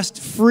oppressed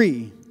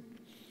free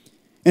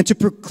and to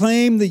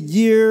proclaim the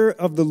year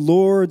of the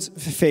Lord's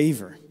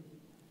favor."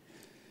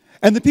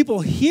 And the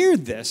people hear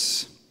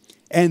this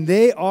and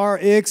they are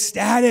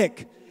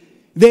ecstatic.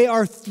 They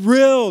are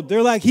thrilled.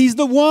 They're like, he's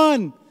the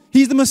one.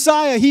 He's the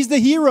Messiah. He's the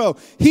hero.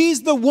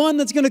 He's the one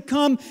that's going to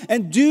come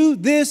and do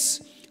this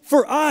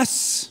for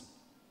us.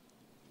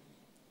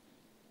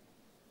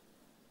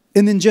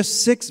 And then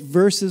just 6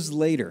 verses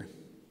later,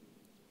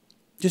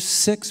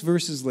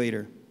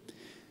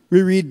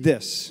 we read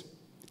this.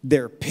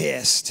 They're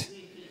pissed.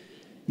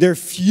 They're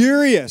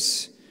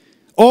furious.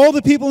 All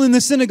the people in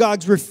the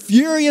synagogues were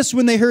furious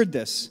when they heard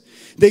this.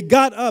 They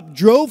got up,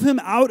 drove him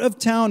out of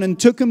town, and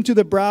took him to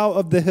the brow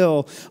of the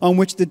hill on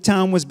which the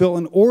town was built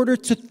in order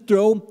to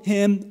throw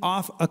him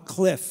off a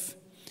cliff.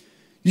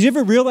 Did you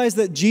ever realize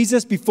that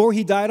Jesus, before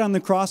he died on the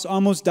cross,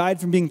 almost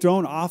died from being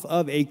thrown off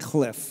of a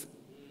cliff?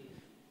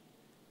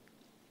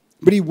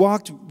 But he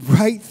walked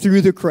right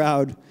through the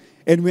crowd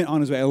and went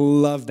on his way. I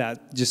love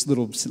that just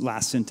little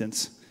last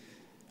sentence.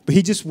 But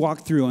he just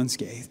walked through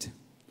unscathed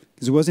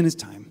because it wasn't his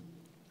time.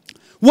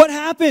 What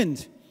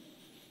happened?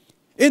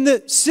 In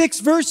the 6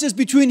 verses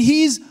between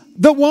he's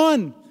the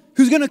one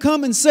who's going to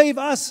come and save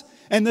us,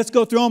 and let's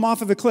go throw him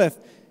off of a cliff,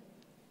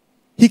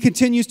 he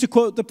continues to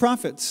quote the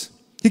prophets.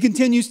 He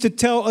continues to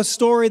tell a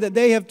story that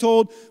they have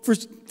told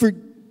for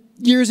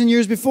years and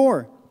years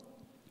before.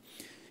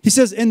 He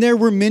says, "And there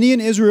were many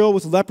in Israel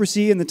with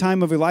leprosy in the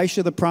time of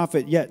Elisha the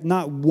prophet, yet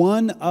not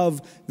one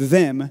of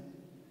them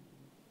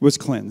was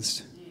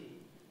cleansed.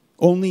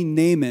 Only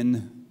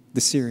Naaman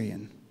the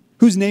Syrian."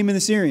 Who's Naaman the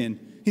Syrian?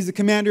 He's the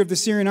commander of the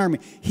Syrian army.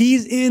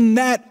 He's in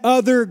that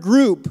other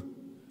group.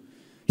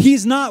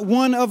 He's not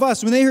one of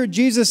us. When they heard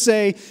Jesus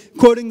say,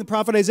 quoting the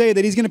prophet Isaiah,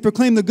 that he's going to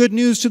proclaim the good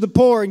news to the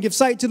poor and give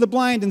sight to the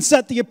blind and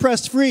set the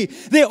oppressed free,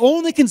 they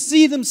only can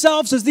see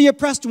themselves as the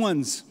oppressed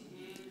ones.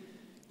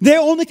 They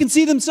only can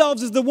see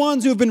themselves as the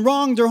ones who have been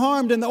wronged or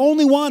harmed, and the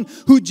only one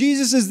who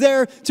Jesus is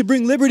there to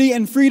bring liberty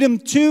and freedom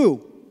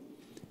to.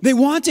 They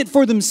want it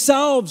for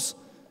themselves,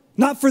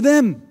 not for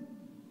them.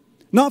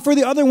 Not for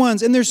the other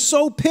ones. And they're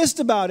so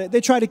pissed about it,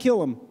 they try to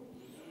kill him.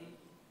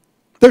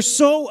 They're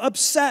so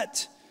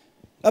upset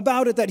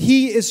about it that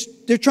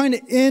they're trying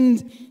to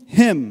end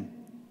him.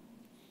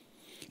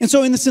 And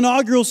so in this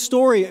inaugural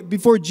story,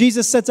 before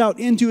Jesus sets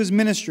out into his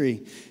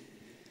ministry,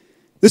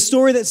 the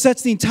story that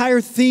sets the entire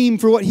theme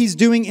for what he's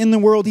doing in the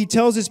world, he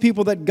tells his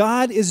people that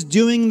God is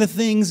doing the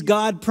things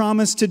God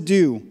promised to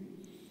do.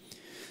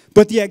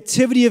 But the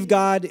activity of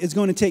God is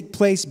going to take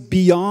place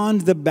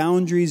beyond the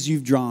boundaries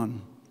you've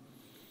drawn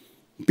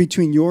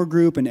between your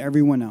group and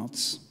everyone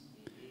else.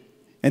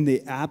 And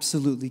they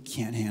absolutely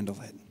can't handle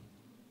it.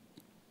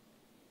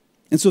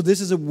 And so this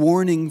is a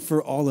warning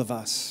for all of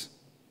us,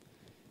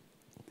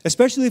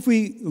 especially if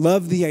we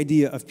love the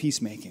idea of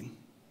peacemaking.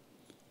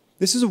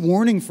 This is a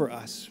warning for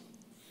us.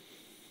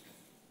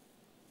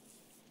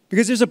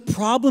 Because there's a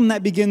problem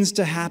that begins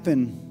to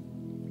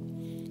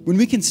happen when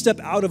we can step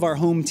out of our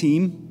home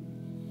team.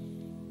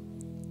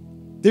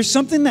 There's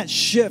something that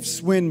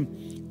shifts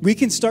when we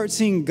can start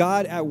seeing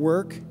God at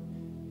work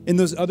in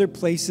those other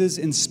places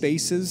and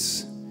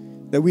spaces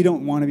that we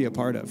don't want to be a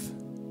part of.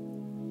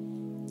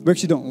 We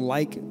actually don't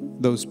like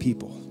those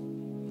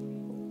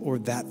people or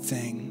that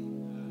thing.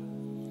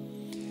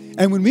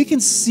 And when we can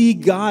see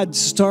God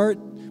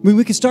when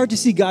we can start to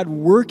see God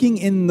working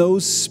in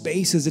those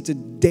spaces, it's a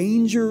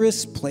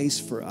dangerous place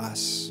for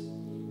us.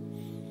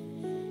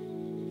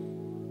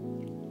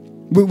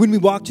 When we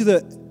walk to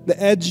the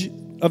edge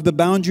of the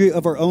boundary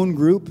of our own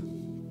group,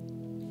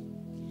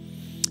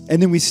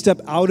 and then we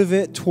step out of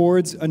it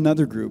towards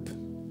another group,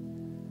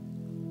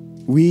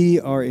 we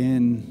are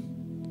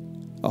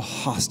in a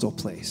hostile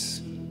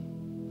place.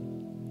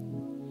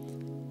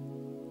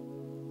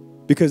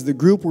 Because the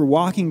group we're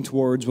walking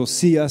towards will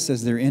see us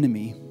as their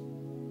enemy.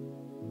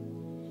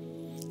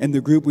 And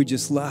the group we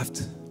just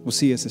left will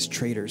see us as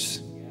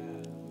traitors.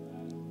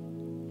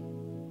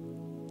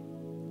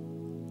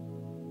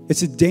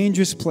 It's a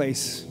dangerous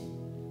place.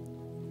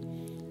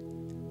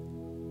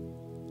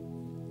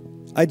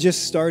 I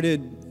just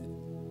started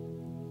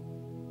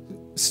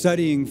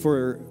studying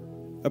for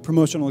a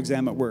promotional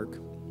exam at work.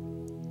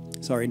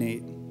 Sorry,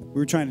 Nate. We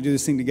were trying to do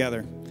this thing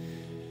together.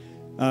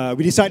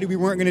 We decided we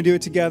weren't going to do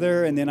it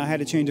together, and then I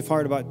had a change of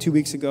heart about 2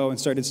 weeks ago and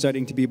started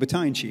studying to be a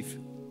battalion chief.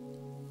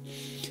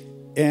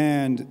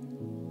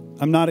 And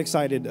I'm not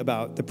excited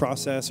about the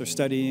process or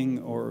studying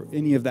or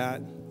any of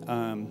that.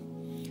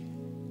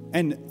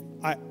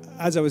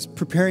 As I was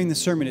preparing the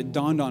sermon, it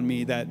dawned on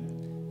me that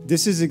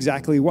this is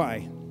exactly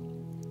why.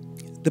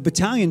 The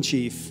battalion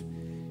chief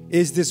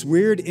is this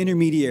weird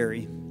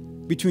intermediary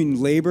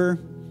between labor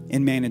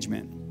and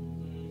management.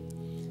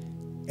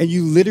 And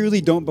you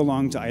literally don't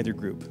belong to either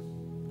group.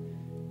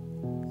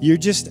 You're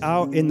just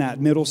out in that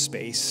middle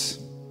space.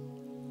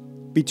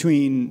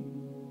 between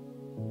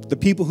the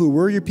people who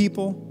were your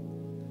people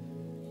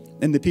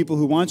and the people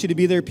who want you to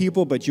be their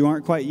people, but you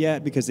aren't quite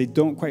yet because they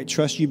don't quite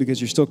trust you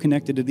because you're still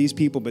connected to these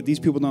people, but these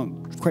people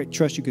don't quite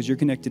trust you because you're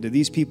connected to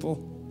these people.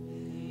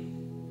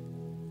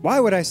 Why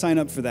would I sign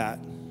up for that?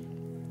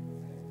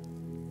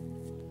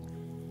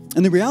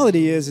 And the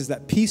reality is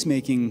that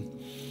peacemaking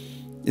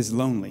is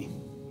lonely.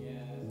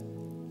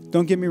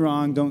 Don't get me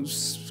wrong. Don't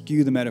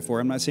skew the metaphor.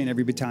 I'm not saying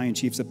every battalion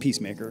chief's a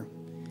peacemaker.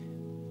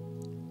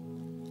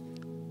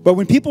 But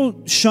when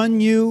people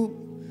shun you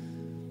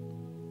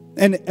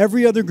and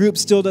every other group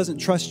still doesn't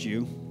trust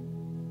you,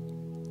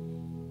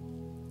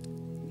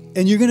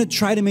 and you're going to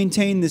try to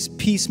maintain this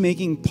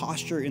peacemaking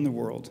posture in the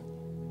world,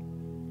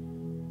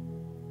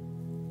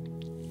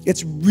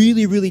 it's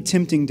really, really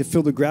tempting to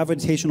feel the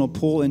gravitational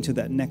pull into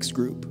that next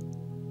group.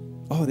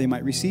 Oh, they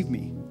might receive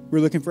me.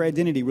 We're looking for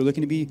identity. We're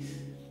looking to be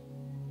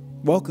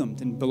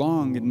welcomed and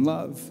belong and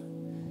love.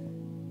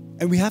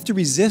 And we have to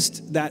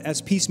resist that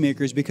as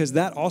peacemakers because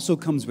that also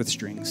comes with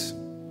strings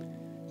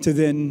to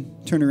then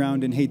turn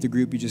around and hate the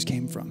group you just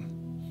came from.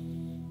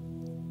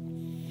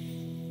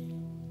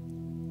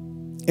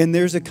 And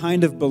there's a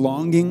kind of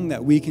belonging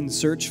that we can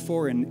search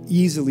for and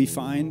easily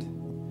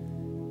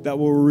find that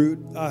will root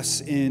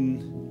us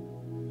in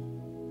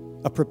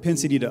a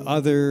propensity to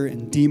other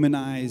and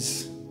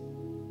demonize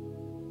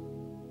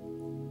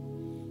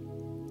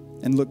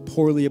and look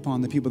poorly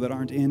upon the people that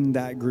aren't in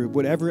that group,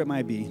 whatever it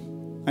might be.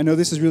 I know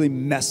this is really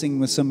messing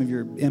with some of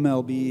your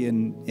MLB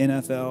and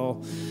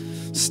NFL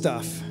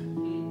stuff.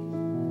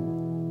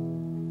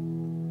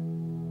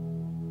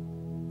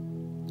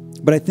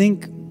 But I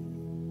think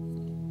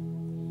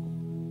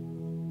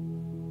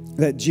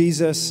that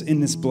Jesus, in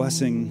this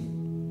blessing,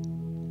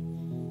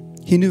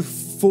 he knew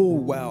full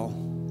well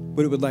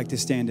what it would like to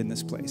stand in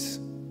this place.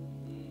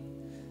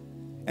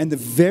 And the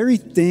very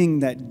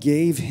thing that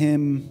gave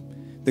him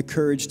the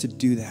courage to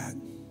do that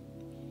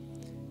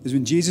is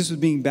when Jesus was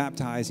being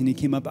baptized and he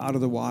came up out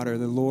of the water,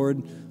 the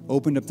Lord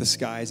opened up the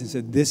skies and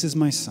said, "This is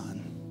my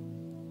son,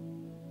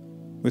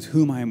 with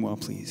whom I am well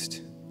pleased."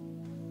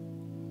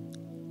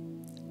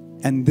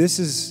 And this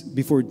is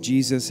before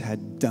Jesus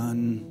had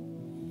done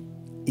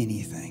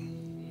anything.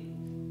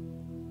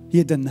 He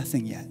had done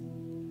nothing yet.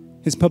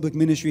 His public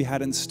ministry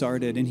hadn't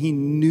started, and he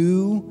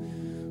knew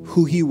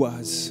who he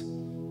was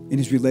in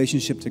his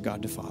relationship to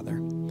God the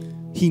Father.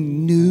 He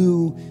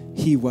knew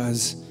he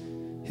was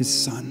his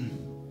son.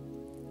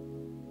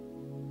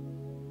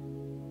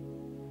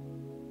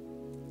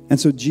 And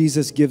so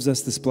Jesus gives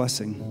us this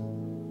blessing.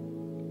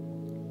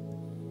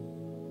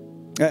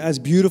 As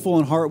beautiful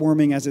and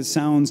heartwarming as it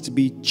sounds to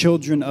be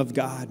children of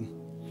God,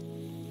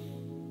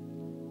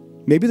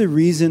 maybe the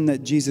reason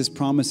that Jesus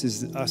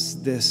promises us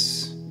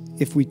this,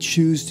 if we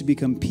choose to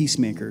become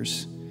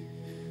peacemakers,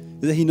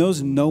 is that he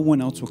knows no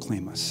one else will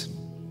claim us.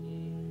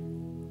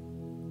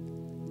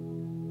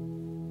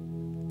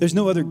 There's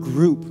no other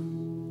group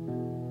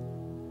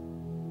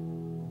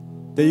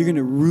that you're going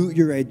to root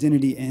your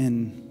identity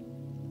in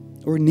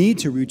or need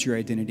to root your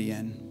identity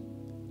in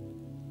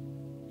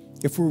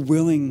if we're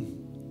willing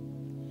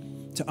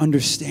to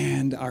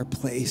understand our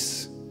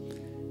place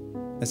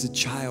as a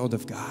child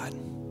of God.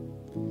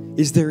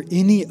 Is there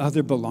any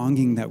other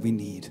belonging that we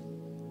need?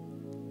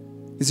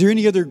 Is there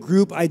any other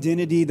group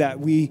identity that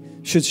we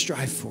should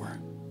strive for?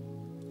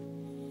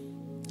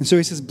 And so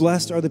he says,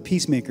 "Blessed are the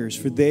peacemakers,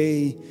 for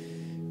they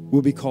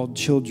will be called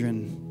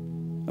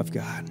children of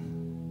God."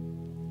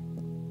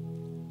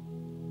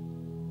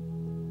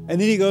 And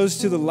then he goes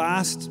to the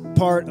last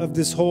part of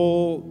this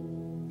whole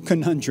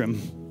conundrum.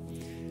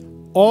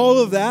 All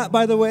of that,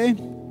 by the way,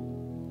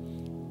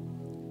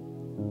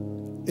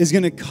 is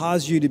going to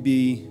cause you to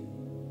be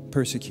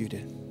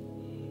persecuted.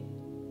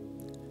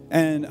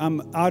 And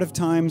I'm out of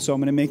time, so I'm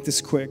going to make this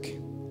quick.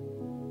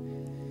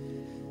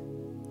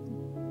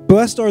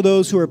 Blessed are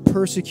those who are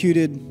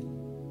persecuted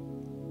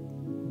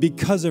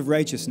because of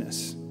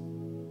righteousness.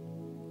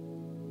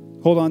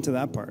 Hold on to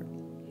that part.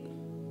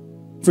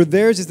 For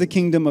theirs is the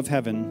kingdom of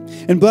heaven.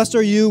 And blessed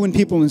are you when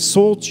people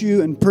insult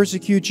you and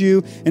persecute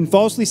you and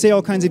falsely say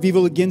all kinds of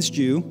evil against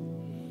you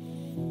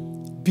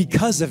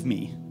because of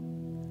me.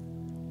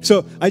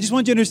 So I just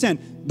want you to understand,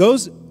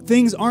 those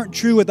things aren't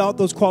true without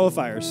those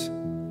qualifiers.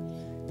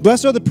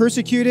 Blessed are the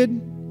persecuted.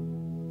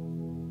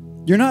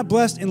 You're not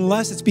blessed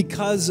unless it's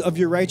because of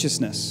your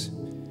righteousness.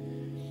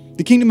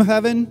 The kingdom of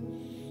heaven,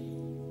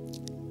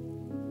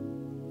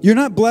 you're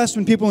not blessed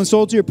when people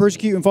insult you or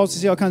persecute you and falsely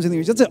say all kinds of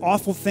things. That's an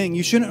awful thing.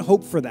 You shouldn't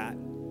hope for that.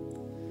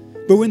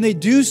 But when they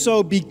do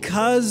so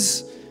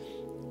because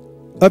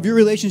of your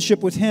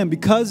relationship with him,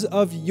 because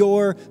of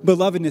your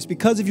belovedness,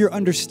 because of your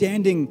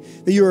understanding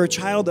that you are a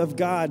child of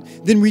God,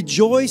 then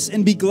rejoice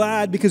and be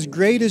glad, because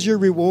great is your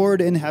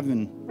reward in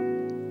heaven.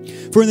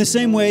 For in the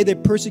same way they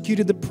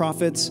persecuted the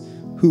prophets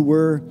who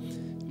were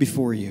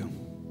before you.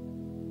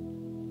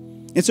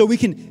 And so we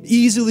can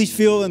easily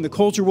feel in the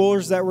culture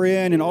wars that we're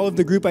in and all of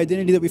the group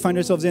identity that we find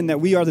ourselves in that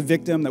we are the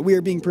victim, that we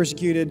are being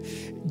persecuted.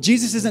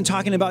 Jesus isn't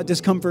talking about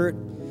discomfort.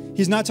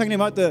 He's not talking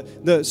about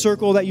the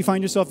circle that you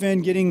find yourself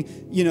in getting,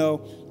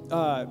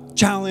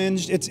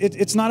 challenged.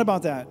 It's not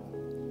about that.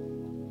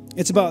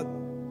 It's about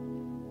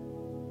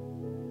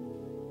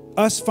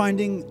us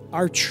finding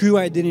our true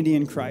identity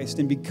in Christ,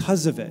 and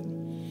because of it,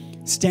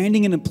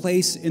 standing in a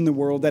place in the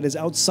world that is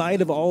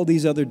outside of all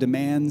these other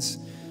demands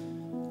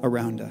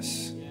around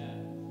us.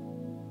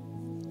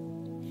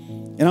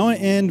 And I want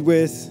to end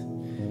with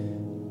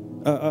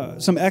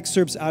some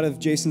excerpts out of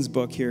Jason's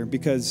book here,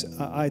 because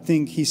I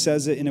think he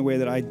says it in a way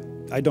that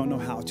I don't know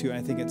how to. And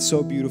I think it's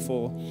so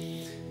beautiful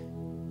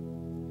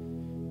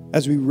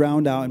as we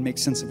round out and make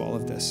sense of all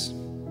of this.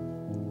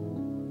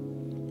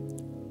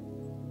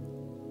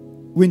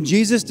 When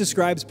Jesus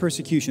describes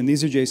persecution,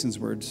 these are Jason's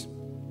words,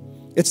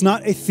 it's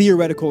not a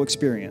theoretical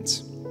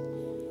experience.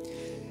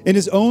 In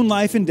his own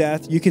life and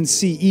death, you can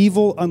see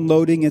evil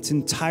unloading its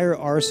entire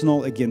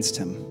arsenal against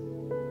him.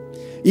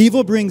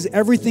 Evil brings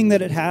everything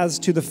that it has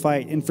to the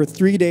fight, and for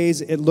 3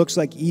 days, it looks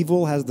like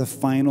evil has the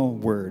final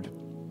word.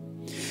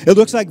 It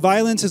looks like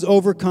violence has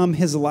overcome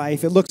his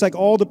life. It looks like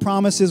all the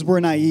promises were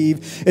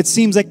naive. It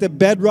seems like the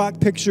bedrock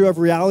picture of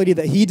reality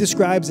that he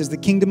describes as the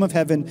kingdom of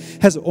heaven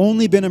has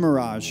only been a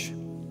mirage,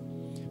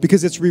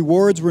 because its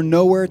rewards were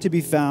nowhere to be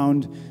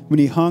found when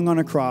he hung on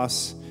a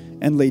cross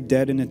and lay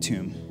dead in a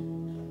tomb.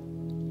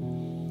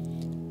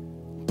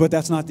 But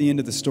that's not the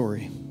end of the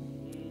story.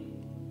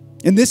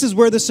 And this is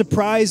where the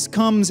surprise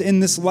comes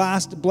in this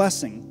last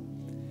blessing.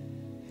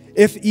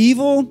 If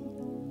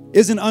evil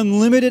is an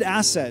unlimited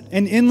asset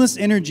and endless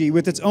energy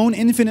with its own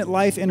infinite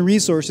life and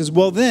resources,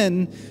 well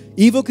then,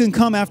 evil can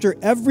come after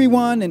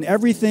everyone and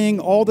everything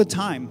all the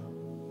time.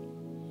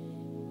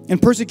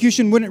 And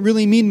persecution wouldn't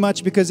really mean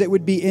much because it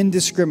would be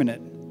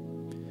indiscriminate.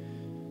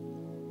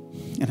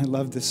 And I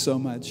love this so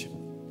much.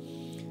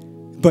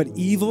 But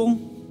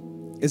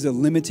evil is a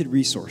limited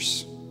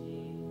resource.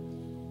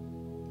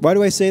 Why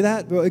do I say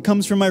that? Well, it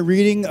comes from my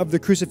reading of the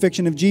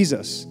crucifixion of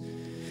Jesus.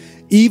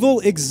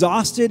 Evil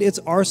exhausted its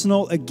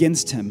arsenal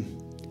against him.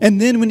 And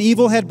then when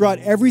evil had brought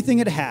everything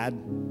it had,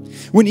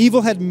 when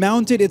evil had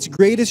mounted its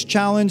greatest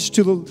challenge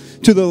to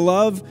the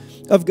love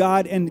of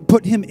God and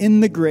put him in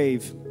the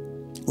grave,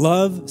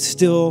 love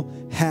still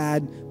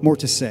had more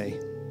to say.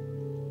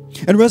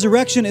 And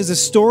resurrection is a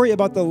story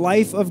about the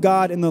life of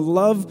God and the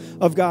love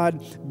of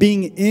God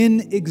being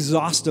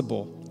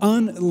inexhaustible,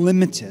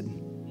 unlimited,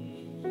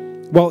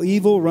 while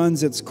evil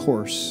runs its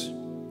course.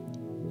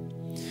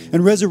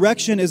 And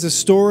resurrection is a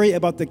story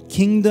about the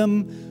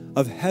kingdom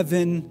of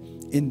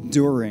heaven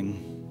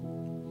enduring.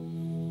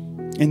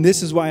 And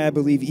this is why I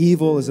believe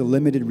evil is a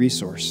limited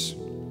resource.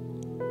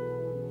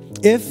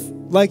 If,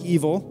 like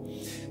evil,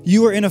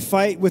 you are in a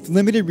fight with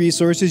limited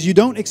resources, you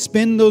don't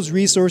expend those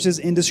resources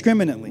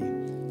indiscriminately.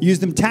 Use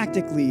them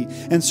tactically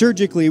and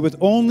surgically with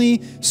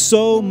only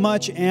so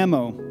much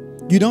ammo.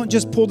 You don't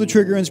just pull the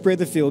trigger and spray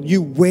the field.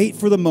 You wait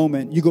for the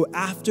moment. You go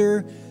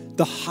after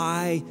the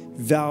high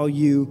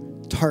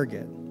value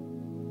target.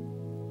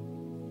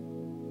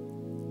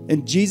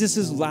 And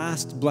Jesus'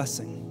 last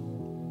blessing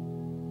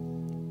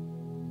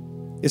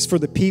is for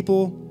the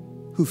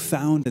people who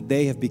found that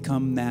they have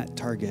become that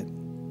target.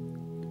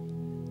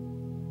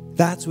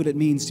 That's what it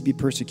means to be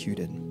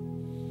persecuted.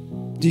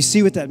 Do you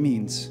see what that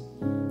means?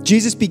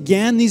 Jesus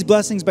began these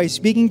blessings by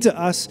speaking to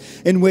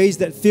us in ways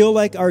that feel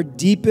like our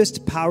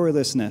deepest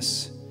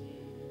powerlessness.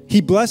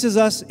 He blesses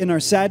us in our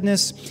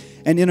sadness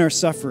and in our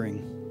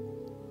suffering.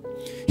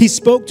 He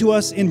spoke to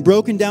us in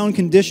broken down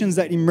conditions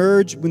that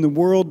emerge when the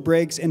world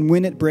breaks and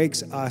when it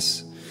breaks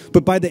us.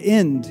 But by the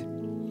end,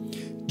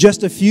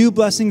 just a few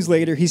blessings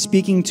later, he's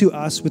speaking to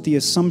us with the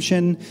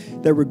assumption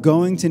that we're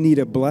going to need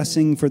a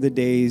blessing for the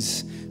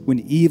days when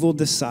evil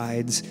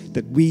decides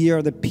that we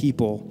are the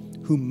people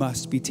who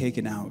must be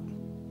taken out.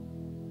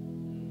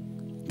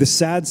 The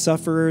sad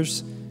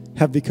sufferers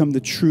have become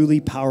the truly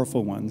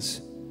powerful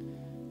ones.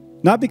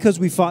 Not because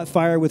we fought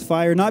fire with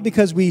fire, not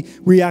because we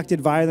reacted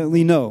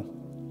violently, no.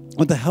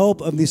 With the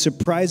help of these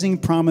surprising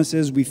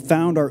promises, we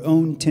found our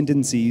own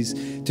tendencies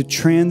to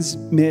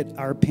transmit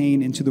our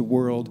pain into the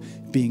world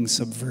being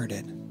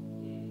subverted.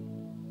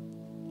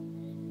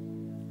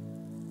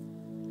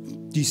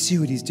 Do you see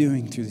what he's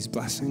doing through these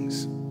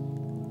blessings?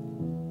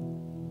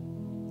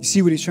 You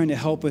see what he's trying to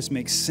help us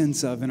make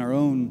sense of in our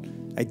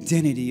own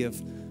identity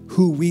of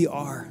who we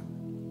are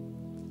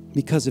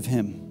because of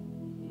him.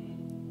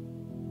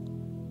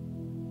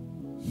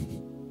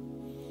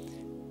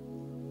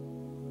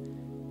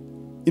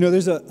 You know,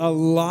 there's a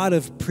lot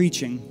of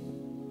preaching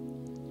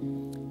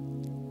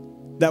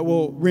that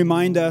will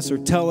remind us or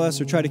tell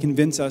us or try to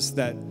convince us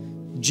that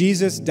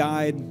Jesus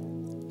died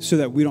so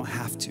that we don't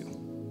have to.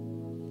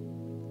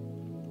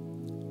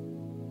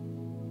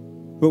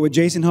 But what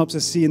Jason helps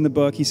us see in the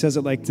book, he says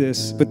it like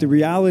this: but the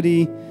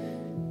reality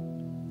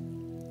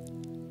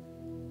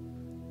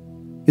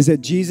is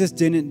that Jesus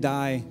didn't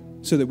die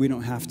so that we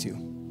don't have to.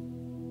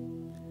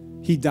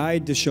 He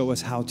died to show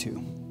us how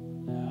to.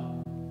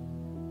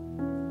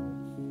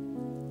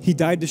 He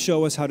died to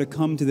show us how to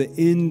come to the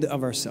end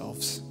of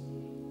ourselves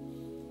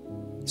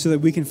so that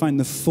we can find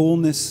the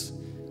fullness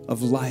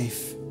of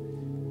life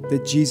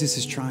that Jesus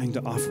is trying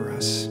to offer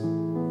us.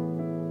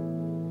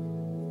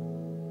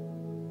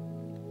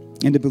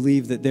 and to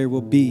believe that there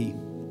will be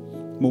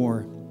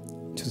more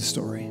to the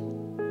story.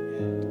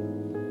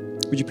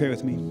 Would you pray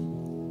with me?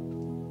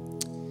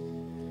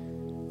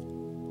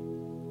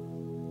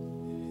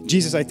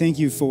 Jesus, I thank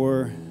you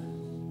for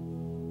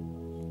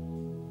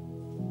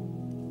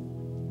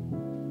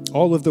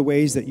all of the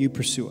ways that you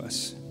pursue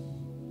us.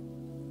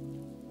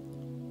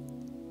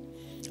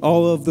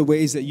 All of the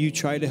ways that you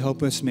try to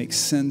help us make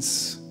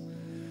sense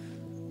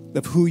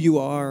of who you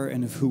are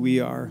and of who we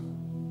are.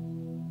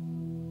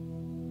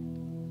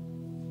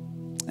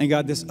 And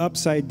God, this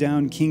upside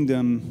down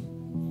kingdom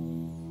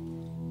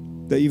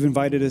that you've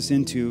invited us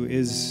into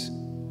is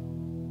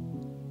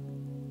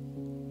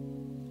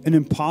an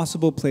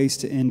impossible place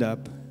to end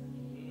up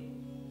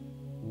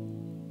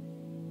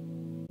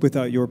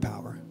without your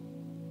power.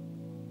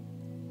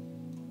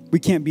 We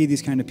can't be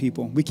these kind of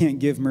people. We can't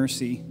give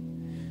mercy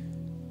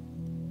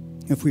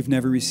if we've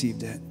never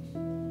received it.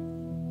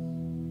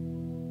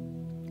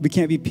 We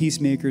can't be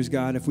peacemakers,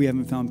 God, if we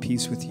haven't found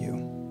peace with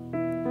you.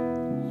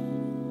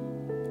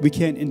 We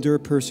can't endure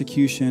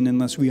persecution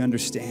unless we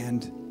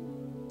understand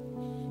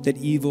that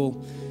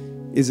evil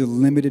is a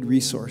limited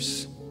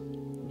resource.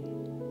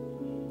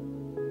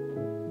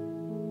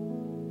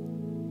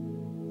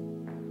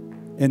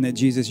 And that,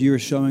 Jesus, you are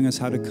showing us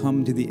how to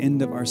come to the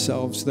end of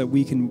ourselves so that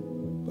we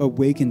can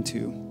awaken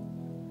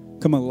to,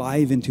 come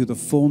alive into the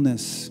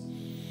fullness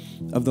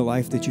of the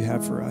life that you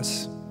have for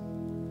us.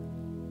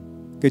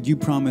 God, you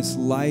promise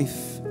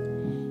life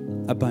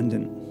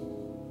abundant,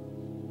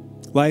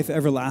 life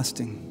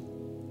everlasting,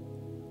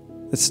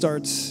 that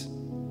starts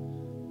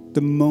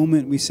the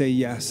moment we say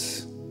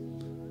yes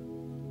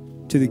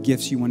to the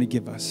gifts you want to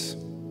give us.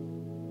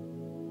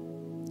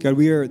 God,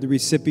 we are the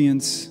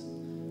recipients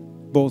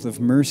both of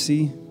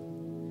mercy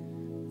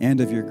and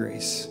of your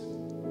grace.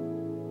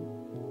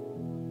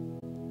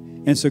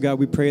 And so, God,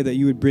 we pray that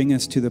you would bring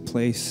us to the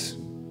place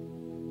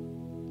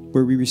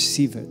where we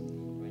receive it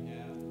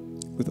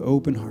with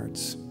open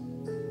hearts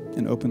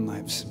and open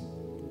lives.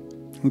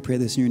 We pray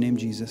this in your name,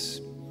 Jesus.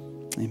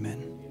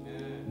 Amen.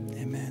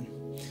 Amen.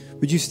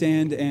 Would you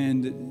stand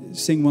and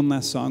sing one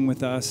last song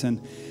with us? And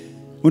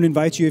I want to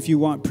invite you, if you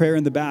want prayer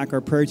in the back,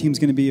 our prayer team is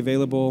going to be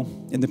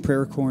available in the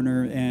prayer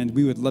corner, and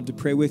we would love to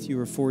pray with you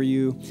or for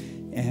you.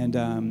 And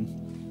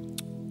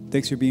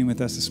thanks for being with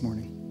us this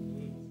morning.